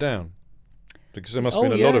it get you down? Because there must have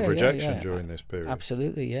been a lot of rejection during this period.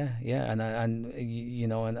 Absolutely, yeah. And you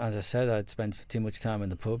know, and as I said, I'd spent too much time in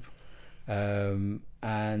the pub.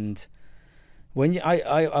 And when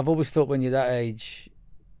I've always thought when you're that age,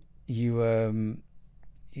 you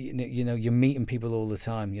know, you're meeting people all the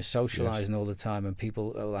time, you're socializing all the time, and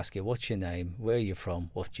people will ask you, what's your name, where are you from,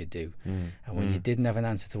 what do you do? And when you didn't have an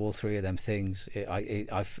answer to all three of them things,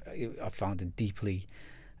 I found it deeply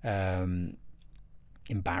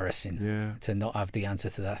embarrassing to not have the answer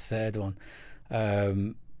to that third one.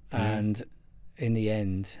 And in the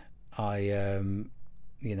end,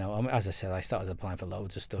 you know, as I said, I started applying for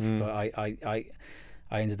loads of stuff, but I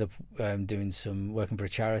ended up working for a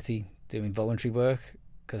charity, doing voluntary work,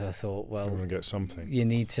 because I thought, well, you want to get something. You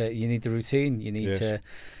need the routine. You need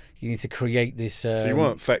to create this. So you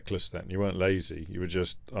weren't feckless then. You weren't lazy. You were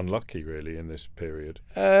just unlucky, really, in this period.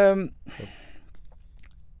 I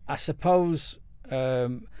suppose. I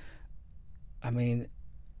mean,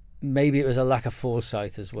 maybe it was a lack of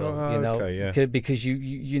foresight as well. You know, because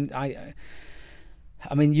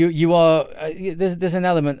I mean, you are. There's an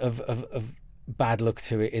element of bad luck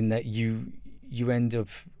to it, in that you end up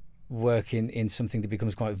working in something that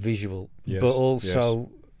becomes quite visual, but also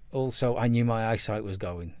I knew my eyesight was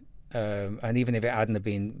going, and even if it hadn't have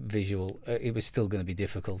been visual, it was still going to be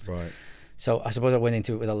difficult. Right. So I suppose I went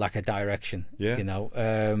into it with a lack of direction. You know,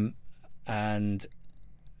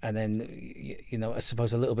 and then, you know, I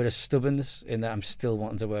suppose a little bit of stubbornness, in that I'm still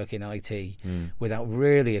wanting to work in IT without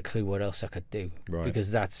really a clue what else I could do. Right.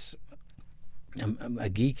 Because I'm a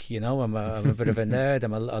geek, you know, I'm a bit of a nerd,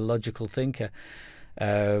 I'm a logical thinker.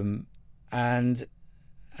 And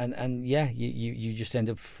yeah, you just end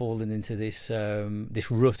up falling into this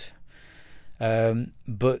rut.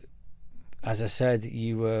 But as I said,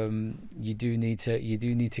 you do need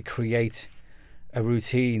to create a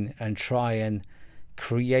routine and try and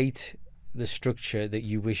create the structure that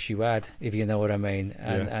you wish you had, if you know what I mean.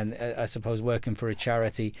 And I suppose working for a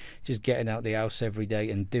charity, just getting out the house every day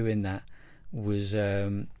and doing that was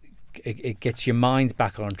it gets your mind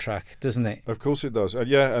back on track, doesn't it? Of course it does. And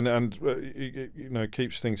you know, it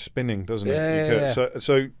keeps things spinning, doesn't it? Yeah.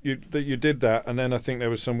 So you did that, and then I think there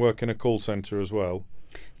was some work in a call centre as well.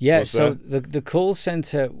 Yeah. So the call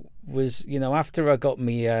centre was, you know, after I got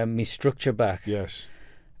me structure back. Yes.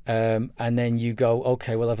 And then you go,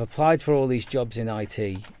 okay, well, I've applied for all these jobs in IT,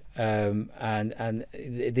 and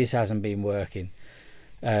this hasn't been working.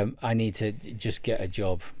 I need to just get a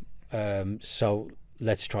job. So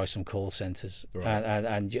let's try some call centres,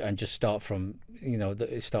 and just start from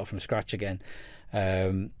scratch again.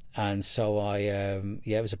 And so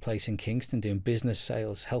it was a place in Kingston doing business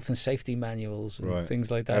sales, health and safety manuals, and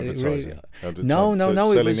things like that. Advertising. No.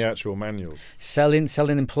 Selling it was the actual manuals. Selling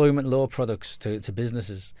employment law products to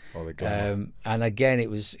businesses. Oh, they got and again, it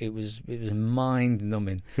was mind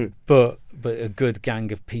numbing, but a good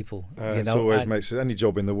gang of people. It always makes it. Any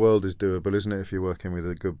job in the world is doable, isn't it? If you're working with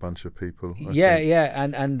a good bunch of people.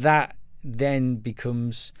 And that then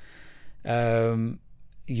becomes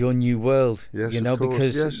your new world. Yes, you know, of course.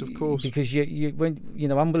 because yes, of course. Because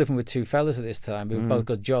I'm living with two fellas at this time who've both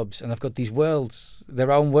got jobs, and I've got these worlds,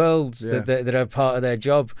 their own worlds that are part of their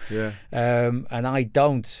job. Yeah. And I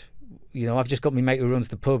don't. You know, I've just got my mate who runs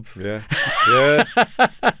the pub. Yeah.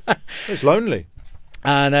 It's lonely.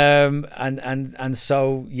 And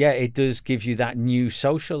so it does give you that new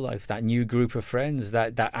social life, that new group of friends,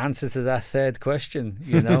 that answer to that third question.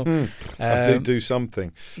 You know, I do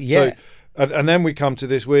something. Yeah. So, and then we come to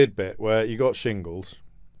this weird bit where you got shingles.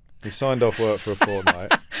 You signed off work for a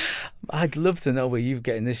fortnight. I'd love to know where you're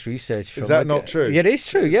getting this research from. Is that not true? Yeah, it is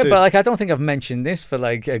true. Yeah, but I don't think I've mentioned this for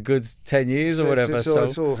like a good 10 years or whatever.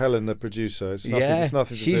 It's all Helen, the producer. It's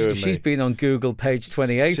nothing to do with me. She's been on Google page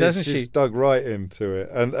 28, hasn't she? She's dug right into it.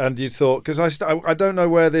 And you thought, because I don't know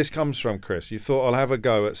where this comes from, Chris. You thought, I'll have a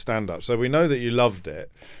go at stand-up. So we know that you loved it,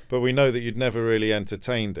 but we know that you'd never really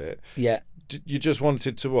entertained it. Yeah. You just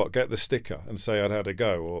wanted to get the sticker and say I'd had a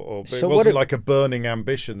go, or it wasn't like a burning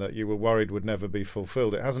ambition that you were worried would never be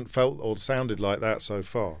fulfilled. It hasn't felt or sounded like that so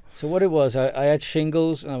far. So what it was, I had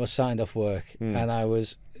shingles and I was signed off work, and I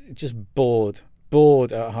was just bored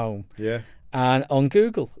at home. Yeah. And on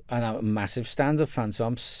Google, and I'm a massive stand-up fan, so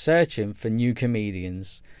I'm searching for new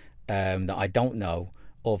comedians that I don't know,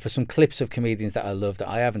 or for some clips of comedians that I love that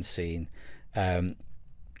I haven't seen.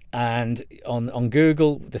 And on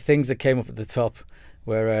Google, the things that came up at the top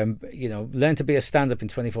were, you know, learn to be a stand-up in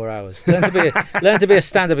 24 hours. Learn to be a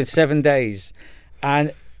stand-up in 7 days.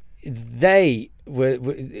 And they were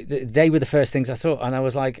the first things I saw, and I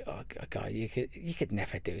was like, oh God, you could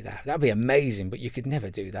never do that. That'd be amazing, but you could never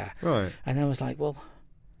do that. Right. And I was like, well,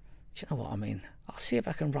 do you know what I mean? I'll see if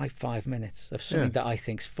I can write 5 minutes of something that I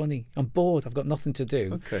think's funny. I'm bored. I've got nothing to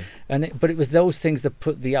do. Okay. But it was those things that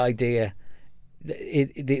put the idea,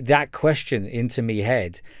 that question into me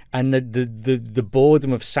head, and the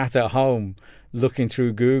boredom of sat at home looking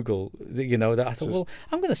through Google, you know, that I thought, well,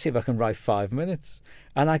 I'm going to see if I can write 5 minutes.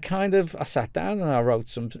 And I sat down and I wrote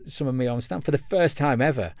some of my own stuff for the first time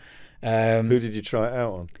ever. Who did you try it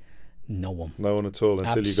out on? No one. No one at all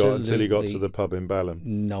until you got to the pub in Balham.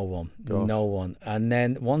 No one. Gosh. No one. And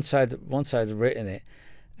then once I'd written it,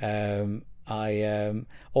 I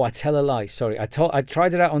tell a lie. Sorry, I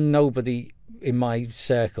tried it out on nobody in my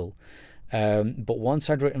circle. But once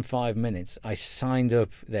I'd written 5 minutes, I signed up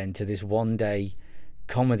then to this 1-day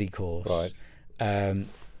comedy course, right?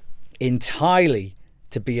 Entirely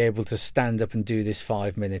to be able to stand up and do this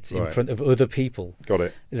 5 minutes in front of other people. Got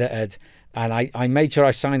it. And I made sure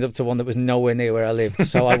I signed up to one that was nowhere near where I lived.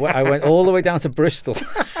 So I went all the way down to Bristol.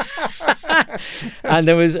 And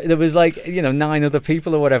there was like, you know, 9 other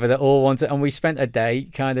people or whatever that all wanted, and we spent a day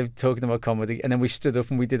kind of talking about comedy, and then we stood up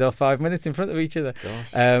and we did our 5 minutes in front of each other.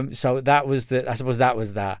 So that was I suppose that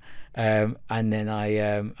was that. And then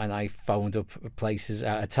I phoned up places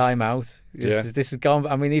at a timeout. This has gone.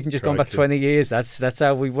 I mean, even just gone back 20 years. That's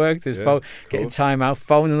how we worked. Is getting time out,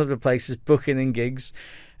 phoning up the places, booking in gigs.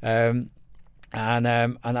 And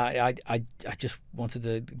I just wanted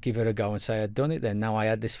to give it a go and say I'd done it. Then now I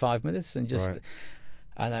had this 5 minutes and just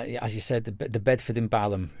as you said, the Bedford in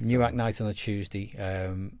Balham, New Act night on a Tuesday.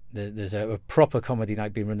 There's a proper comedy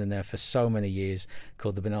night been running there for so many years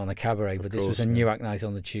called the Banana Cabaret, but this was a New Act night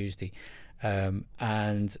on the Tuesday,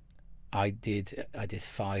 and I did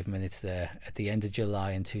 5 minutes there at the end of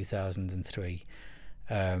July in 2003,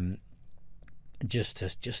 just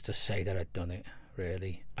to say that I'd done it.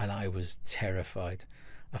 Really, and I was terrified.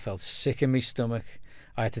 I felt sick in my stomach.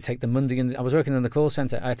 I had to take the Monday, and I was working in the call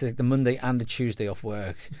centre. I had to take the Monday and the Tuesday off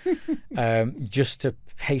work, just to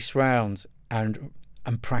pace round and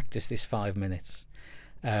practice this 5 minutes.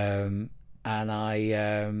 And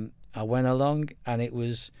I went along, and it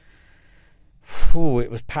was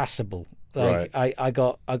passable. Like I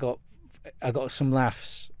got some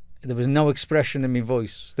laughs. There was no expression in my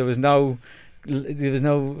voice. There was no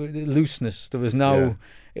looseness. There was no,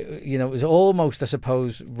 you know, it was almost, I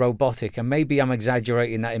suppose, robotic. And maybe I'm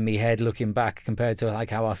exaggerating that in my head looking back compared to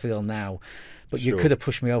like how I feel now. But you could have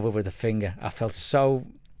pushed me over with a finger. I felt so,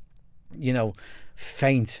 you know,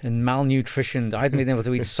 faint and malnutritioned. I hadn't been able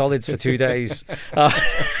to eat solids for 2 days. But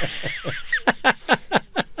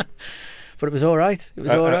it was all right. It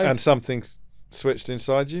was all right. And something switched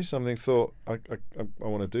inside you? Something thought, I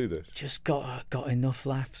want to do this? Just got enough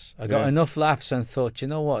laughs. I got enough laughs and thought, you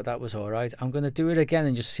know what, that was all right. I'm going to do it again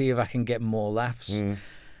and just see if I can get more laughs. And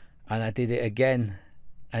I did it again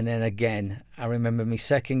and then again. I remember my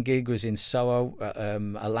second gig was in Soho,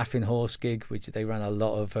 a Laughing Horse gig, which they ran a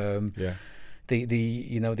lot of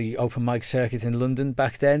the open mic circuit in London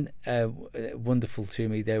back then. Wonderful to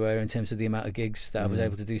me they were in terms of the amount of gigs that I was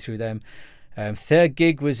able to do through them. Third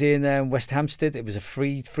gig was in West Hampstead. It was a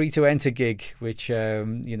free to enter gig, which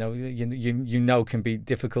you know can be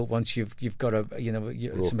difficult once you've got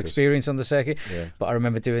some experience on the circuit. But I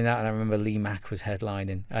remember doing that, and I remember Lee Mack was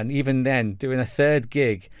headlining, and even then doing a third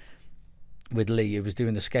gig with Lee, who was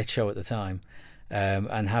doing the sketch show at the time,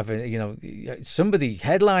 and having somebody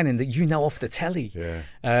headlining that off the telly.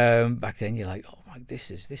 Back then you're like, oh my,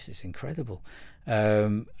 this is incredible.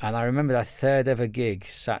 And I remember that third ever gig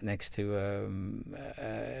sat next to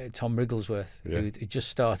Tom Wrigglesworth, who just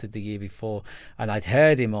started the year before, and I'd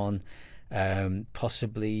heard him on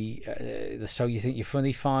possibly the So You Think You're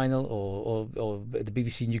Funny final or the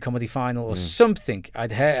BBC New Comedy final or something.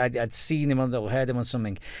 I'd seen him on or heard him on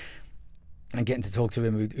something, and getting to talk to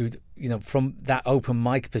him who from that open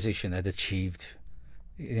mic position had achieved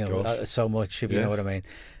so much, if you know what I mean.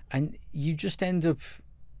 And you just end up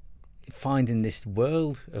finding this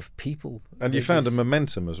world of people, and you found a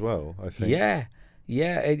momentum as well, I think.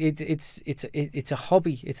 It's a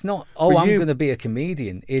hobby. It's not I'm going to be a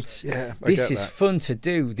comedian. It's this is fun to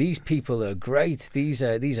do. These people are great. These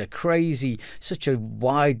are crazy. Such a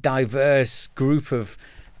wide, diverse group of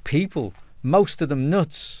people. Most of them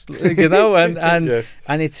nuts, and yes.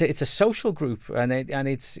 And it's a social group, and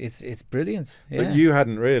it's brilliant. But you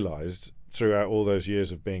hadn't realised throughout all those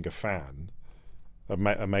years of being a fan, a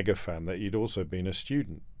mega fan, that you'd also been a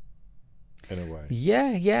student. in a way.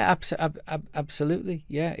 Yeah, absolutely.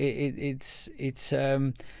 Yeah, it's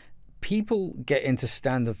people get into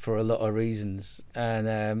stand-up for a lot of reasons,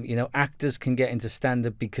 and you know, actors can get into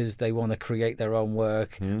stand-up because they want to create their own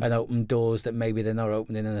work and open doors that maybe they're not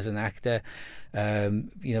opening as an actor.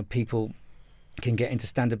 You know, people can get into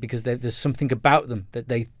stand-up because there's something about them that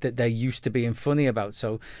they're used to being funny about.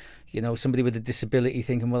 So, you know, somebody with a disability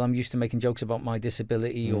thinking, well, I'm used to making jokes about my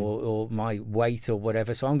disability or my weight or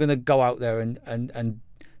whatever, so I'm going to go out there and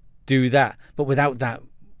do that, but without that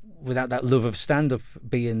love of stand-up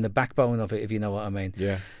being the backbone of it, if you know what I mean.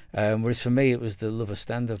 Yeah. Whereas for me, it was the love of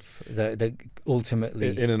stand-up that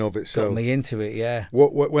ultimately in and of itself got me into it. Yeah.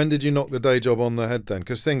 When did you knock the day job on the head then?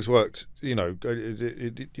 Because things worked, you know,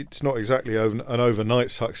 it's not exactly an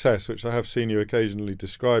overnight success, which I have seen you occasionally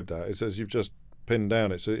describe that. It's, as you've just pinned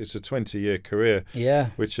down, it's a 20-year career. Yeah.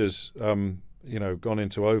 Which has you know, gone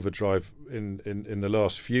into overdrive in the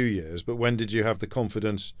last few years. But when did you have the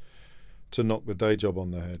confidence to knock the day job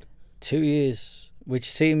on the head? 2 years, which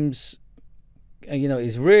seems, you know,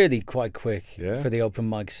 is really quite quick for the open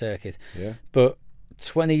mic circuit. Yeah. But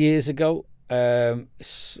 20 years ago, I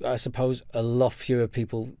suppose a lot fewer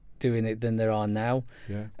people doing it than there are now.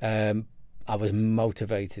 Yeah. I was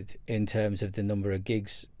motivated in terms of the number of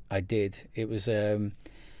gigs I did. It was, you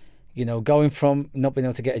know, going from not being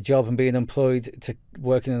able to get a job and being employed to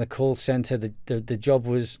working in a call centre. The job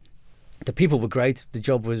was, the people were great. The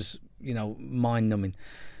job was, you know, mind-numbing.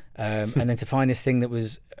 And then to find this thing that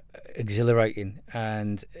was exhilarating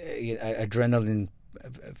and adrenaline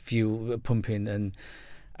fuel pumping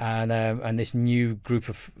and this new group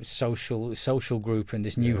of social group and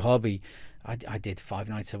this new hobby, I did 5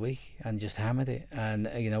 nights a week and just hammered it. And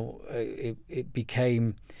you know, it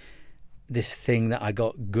became this thing that I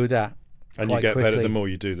got good at. And quite you get quickly. better. The more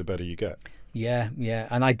you do, the better you get. Yeah.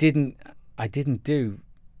 And I didn't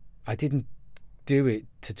do it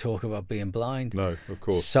to talk about being blind. No, of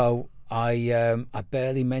course. So I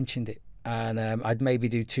barely mentioned it, and I'd maybe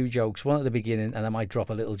do 2 jokes, one at the beginning, and I might drop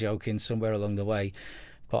a little joke in somewhere along the way.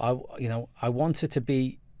 But I wanted to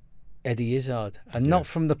be Eddie Izzard, and not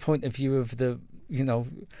from the point of view of the, you know,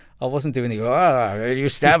 I wasn't doing the you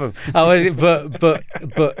stab him. I was, but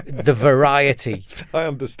the variety. I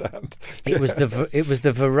understand. It was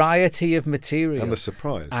the variety of material and the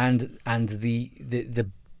surprise and the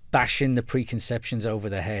bashing the preconceptions over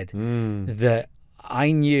the head that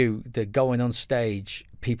I knew that going on stage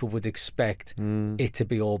people would expect it to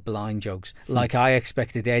be all blind jokes, like I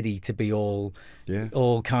expected Eddie to be all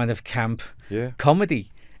kind of camp comedy.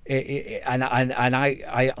 And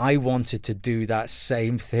I wanted to do that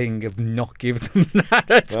same thing of not give them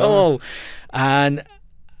that at all, and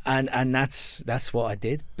that's what I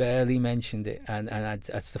did. Barely mentioned it, and I'd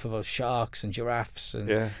stuff about sharks and giraffes and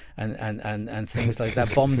things like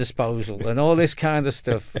that, bomb disposal and all this kind of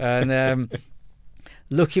stuff. And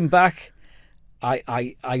looking back,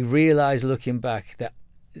 I realised looking back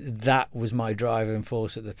that was my driving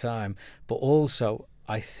force at the time, but also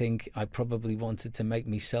I think I probably wanted to make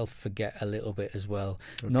myself forget a little bit as well,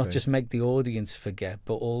 not just make the audience forget,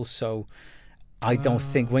 but also. I don't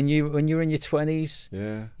think when you're in your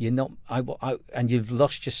 20s, you're not. And you've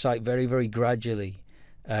lost your sight very, very gradually.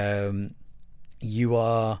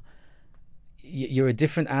 You're a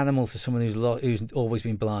different animal to someone who's always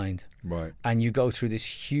been blind, right? And you go through this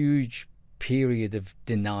huge period of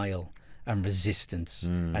denial and resistance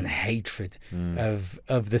and hatred of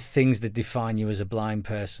the things that define you as a blind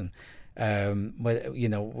person.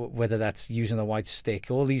 Whether that's using a white stick,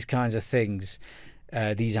 all these kinds of things.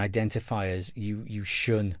 These identifiers you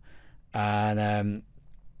shun, and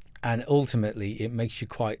ultimately it makes you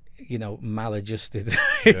quite maladjusted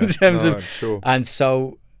in terms of. Sure. And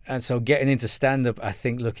so getting into stand up, I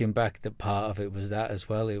think looking back, that part of it was that as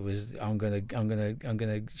well. It was I'm gonna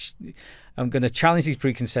challenge these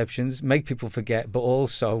preconceptions, make people forget, but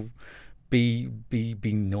also be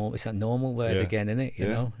normal. It's that normal word again, isn't it? You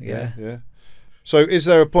know. Yeah. So is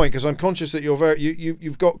there a point, because I'm conscious that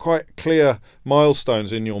you've got quite clear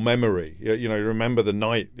milestones in your memory. You remember the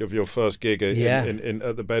night of your first gig at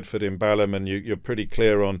the Bedford in Balham, and you're pretty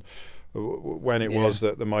clear on when it was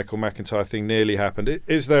that the Michael McIntyre thing nearly happened.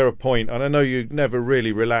 Is there a point, and I know you never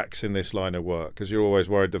really relax in this line of work because you're always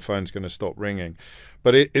worried the phone's going to stop ringing,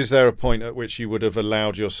 but is there a point at which you would have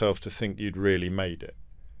allowed yourself to think you'd really made it?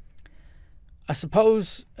 I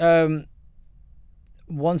suppose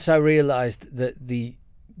once I realised that the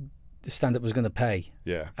stand-up was going to pay,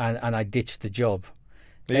 and I ditched the job.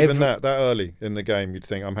 Even that early in the game, you'd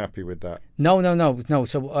think, I'm happy with that. No.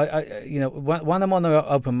 So I when I'm on the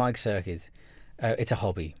open mic circuit, it's a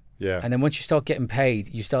hobby. Yeah. And then once you start getting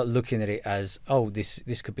paid, you start looking at it as, oh,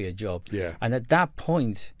 this could be a job. Yeah. And at that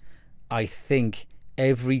point, I think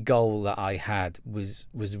every goal that I had was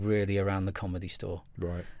really around the Comedy Store.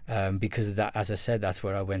 Right. Because of that, as I said, that's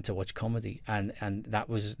where I went to watch comedy, and that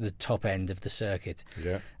was the top end of the circuit.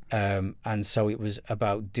 Yeah. And so it was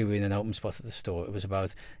about doing an open spot at the store. It was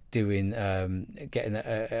about doing getting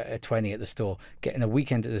a 20 at the store, getting a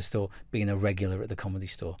weekend at the store, being a regular at the Comedy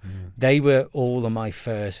Store. They were all of my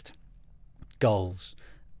first goals.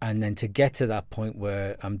 And then to get to that point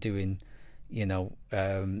where I'm doing,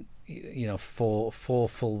 four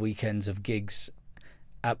full weekends of gigs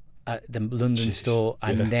at the London store,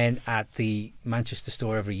 and then at the Manchester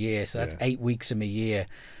store every year. So that's 8 weeks of my year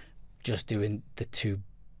just doing the two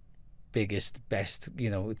biggest, best,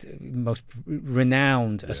 most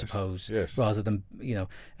renowned, I suppose, rather than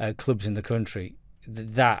clubs in the country.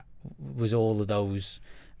 That was all of those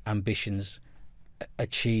ambitions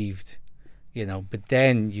achieved, but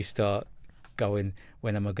then you start going,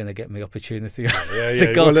 when am I going to get my opportunity?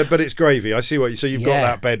 Well, but it's gravy. I see what you. So you've got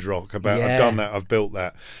that bedrock about I've done that, I've built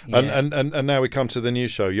that, and now we come to the new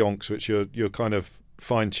show Yonks, which you're kind of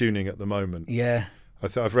fine tuning at the moment. Yeah,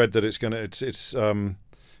 I've read that it's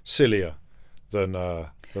sillier than the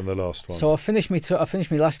last one. So I finished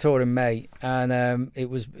my last tour in May, and it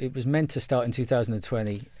was meant to start in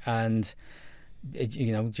 2020, and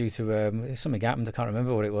due to something happened. I can't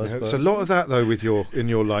remember what it was. It's a lot of that though with in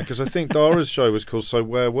your line, because I think Dara's show was called So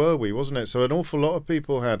Where Were We, wasn't it? So an awful lot of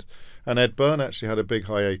people had, and Ed Byrne actually had a big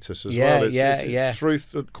hiatus as well. It threw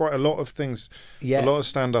quite a lot of things, a lot of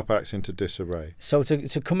stand-up acts into disarray. So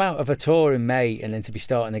to come out of a tour in May and then to be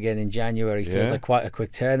starting again in January feels like quite a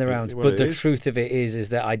quick turnaround. But the truth of it is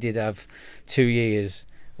that I did have 2 years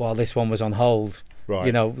while this one was on hold.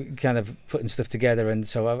 Right. Kind of putting stuff together, and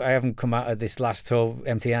so I haven't come out of this last tour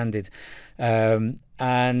empty-handed. And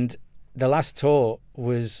the last tour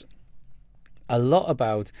was a lot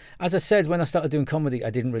about, as I said, when I started doing comedy, I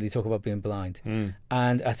didn't really talk about being blind.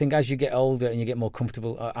 And I think as you get older and you get more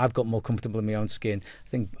comfortable, I've got more comfortable in my own skin. I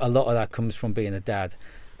think a lot of that comes from being a dad.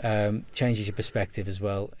 Changes your perspective as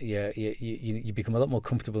well. You become a lot more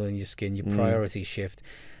comfortable in your skin. Your priorities shift.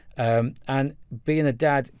 And being a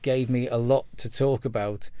dad gave me a lot to talk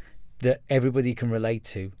about that everybody can relate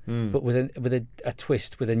to, but with a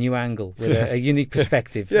twist, with a new angle, with a unique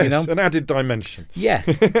perspective. Yes, an added dimension.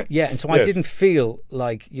 And so I didn't feel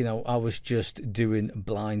like I was just doing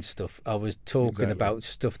blind stuff. I was talking about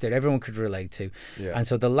stuff that everyone could relate to. And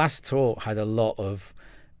so the last tour had a lot of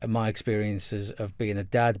my experiences of being a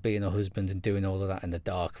dad, being a husband, and doing all of that in the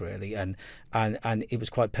dark, really, and it was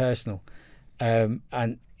quite personal. And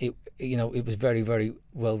it was very, very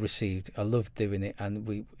well received. I loved doing it, and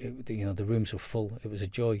the rooms were full. It was a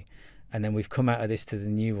joy. And then we've come out of this to the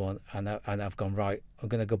new one, and I've gone, right, I'm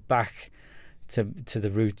going to go back to the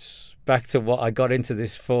roots, back to what I got into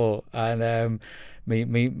this for. And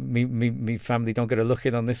me family don't get a look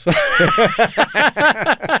in on this one.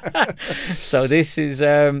 So this is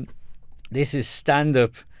stand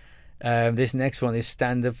up. This next one is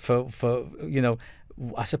stand up for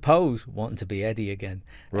I suppose wanting to be Eddie again.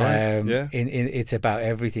 Right. It's about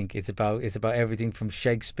everything. It's about everything from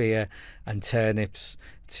Shakespeare and turnips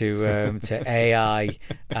to AI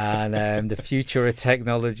and the future of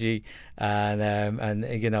technology and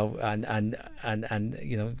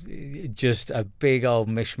just a big old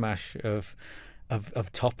mishmash of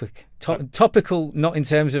topical, not in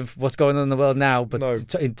terms of what's going on in the world now, but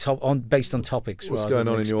based on topics. What's going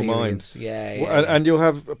on in your mind? And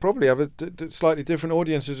you'll probably have slightly different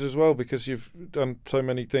audiences as well, because you've done so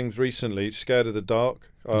many things recently. Scared of the Dark,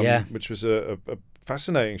 which was a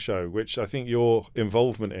fascinating show, which I think your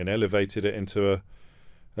involvement in elevated it into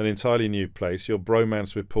an entirely new place. Your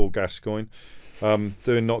bromance with Paul Gascoigne.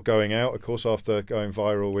 Doing Not Going Out, of course, after going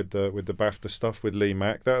viral with the BAFTA stuff with Lee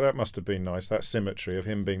Mack. That must have been nice, that symmetry of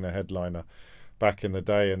him being the headliner back in the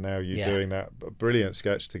day, and now you doing that brilliant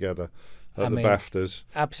sketch together at the BAFTAs.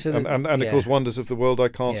 Absolutely. And of course, Wonders of the World I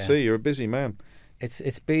Can't See. You're a busy man.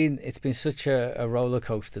 It's been such a roller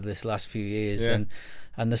coaster this last few years, and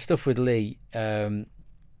the stuff with Lee.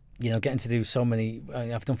 Getting to do so many.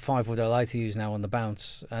 I've done 5 Would I Lie to Yous now on the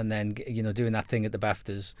bounce, and then doing that thing at the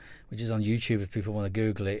BAFTAs, which is on YouTube if people want to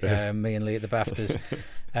Google it. Me and Lee at the BAFTAs,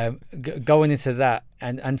 going into that,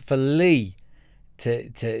 and for Lee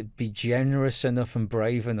to be generous enough and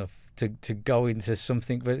brave enough to go into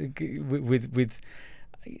something with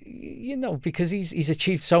because he's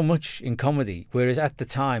achieved so much in comedy, whereas at the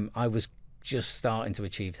time I was just starting to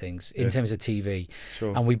achieve things in terms of TV.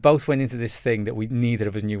 Sure. And we both went into this thing that we neither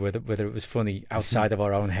of us knew whether it was funny outside of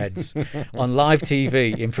our own heads on live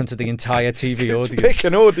TV in front of the entire TV audience. Pick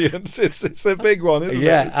an audience. It's a big one, isn't it?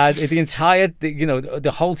 Yeah, and the entire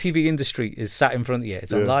the whole TV industry is sat in front of you.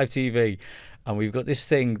 It's on live TV. And we've got this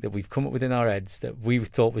thing that we've come up with in our heads that we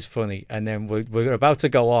thought was funny, and then we're about to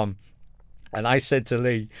go on, and I said to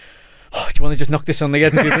Lee, "Oh, do you want to just knock this on the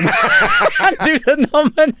head and do the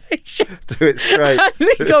nomination? Do it straight." And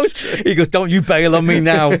he goes, "Don't you bail on me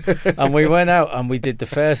now." And we went out and we did the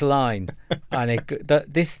first line, and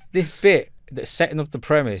this bit that's setting up the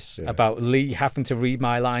premise about Lee having to read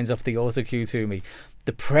my lines off the autocue to me.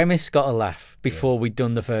 The premise got a laugh before we'd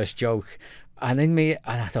done the first joke, and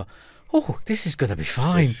I thought, oh, this is going to be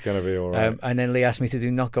fine. This is going to be all right. And then Lee asked me to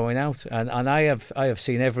do Not Going Out, and I have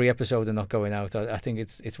seen every episode of Not Going Out. I think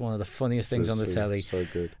it's one of the funniest things on the telly. So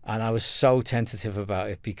good. And I was so tentative about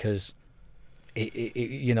it because,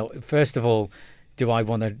 first of all, do I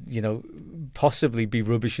want to, possibly be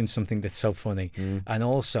rubbish in something that's so funny, and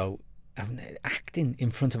also acting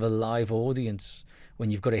in front of a live audience when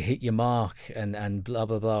you've got to hit your mark and blah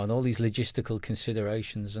blah blah and all these logistical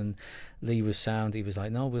considerations. And Lee was sound. He was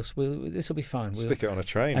like, "No, this will be fine. We'll stick it on a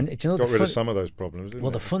train." And got rid of some of those problems.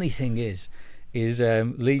 Didn't the funny thing is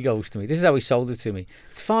Lee goes to me. This is how he sold it to me.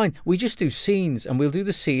 "It's fine. We just do scenes, and we'll do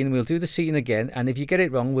the scene, and we'll do the scene again. And if you get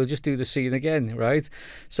it wrong, we'll just do the scene again, right?"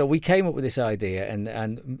 So we came up with this idea,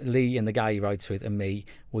 and Lee and the guy he writes with and me,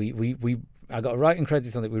 I got a writing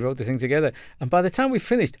credit on it. We wrote the thing together, and by the time we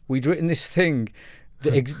finished, we'd written this thing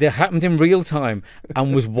that happened in real time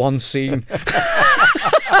and was one scene.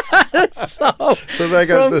 so there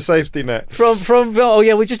goes the safety net. From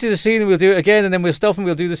we'll just do the scene and we'll do it again, and then we'll stop and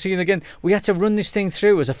we'll do the scene again. We had to run this thing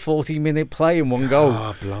through as a 40-minute play in one go.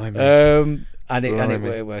 Oh, blimey. And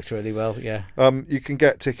it works really well, yeah. You can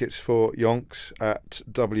get tickets for Yonks at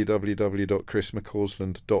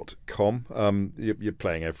www.chrismccausland.com. You're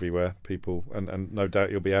playing everywhere, people, and no doubt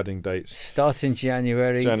you'll be adding dates. Starts in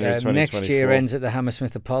January. Next year ends at the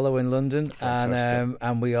Hammersmith Apollo in London,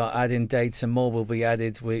 and we are adding dates, and more will be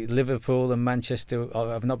added. Liverpool and Manchester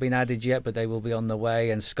have not been added yet, but they will be on the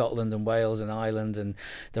way, and Scotland and Wales and Ireland, and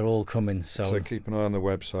they're all coming. So keep an eye on the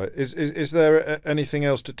website. Is there anything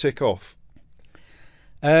else to tick off?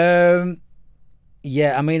 I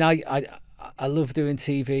mean, I love doing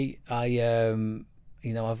TV.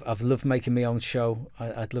 I've loved making my own show.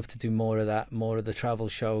 I'd love to do more of that, more of the travel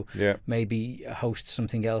show. Yeah. Maybe host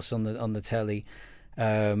something else on the telly.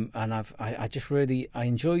 And I just really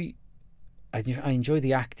enjoy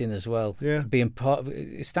the acting as well. Yeah. Being part of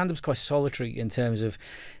stand-up's quite solitary in terms of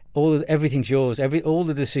everything's yours. All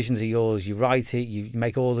the decisions are yours. You write it, you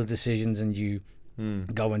make all the decisions, and you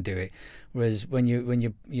go and do it. Whereas when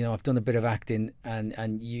you I've done a bit of acting,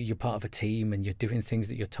 and you're part of a team and you're doing things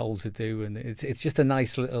that you're told to do, and it's just a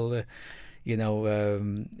nice little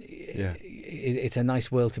it's a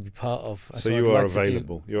nice world to be part of. So you are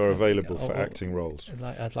available. You are available for acting roles.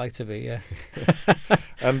 I'd like to be, yeah.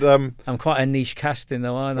 And I'm quite a niche casting,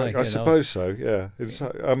 though, aren't I? I suppose so. Yeah. It's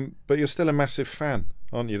but you're still a massive fan,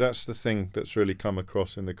 aren't you? That's the thing that's really come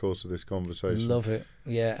across in the course of this conversation. Love it.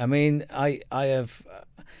 Yeah. I mean, I have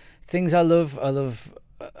things I love. I love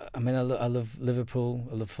Liverpool.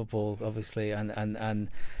 I love football, obviously, and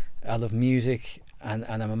I love music, and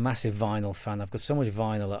I'm a massive vinyl fan. I've got so much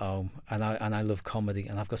vinyl at home, and I love comedy,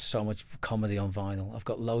 and I've got so much comedy on vinyl. I've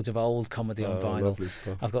got loads of old comedy on vinyl. Lovely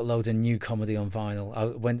stuff. I've got loads of new comedy on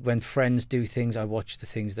vinyl. When friends do things, I watch the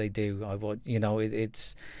things they do. I watch,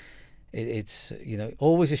 it's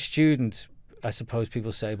always a student, I suppose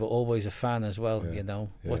people say, but always a fan as well.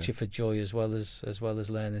 Watch it for joy as well as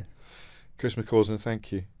learning. Chris McCausland, thank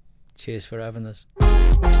you. Cheers for having us.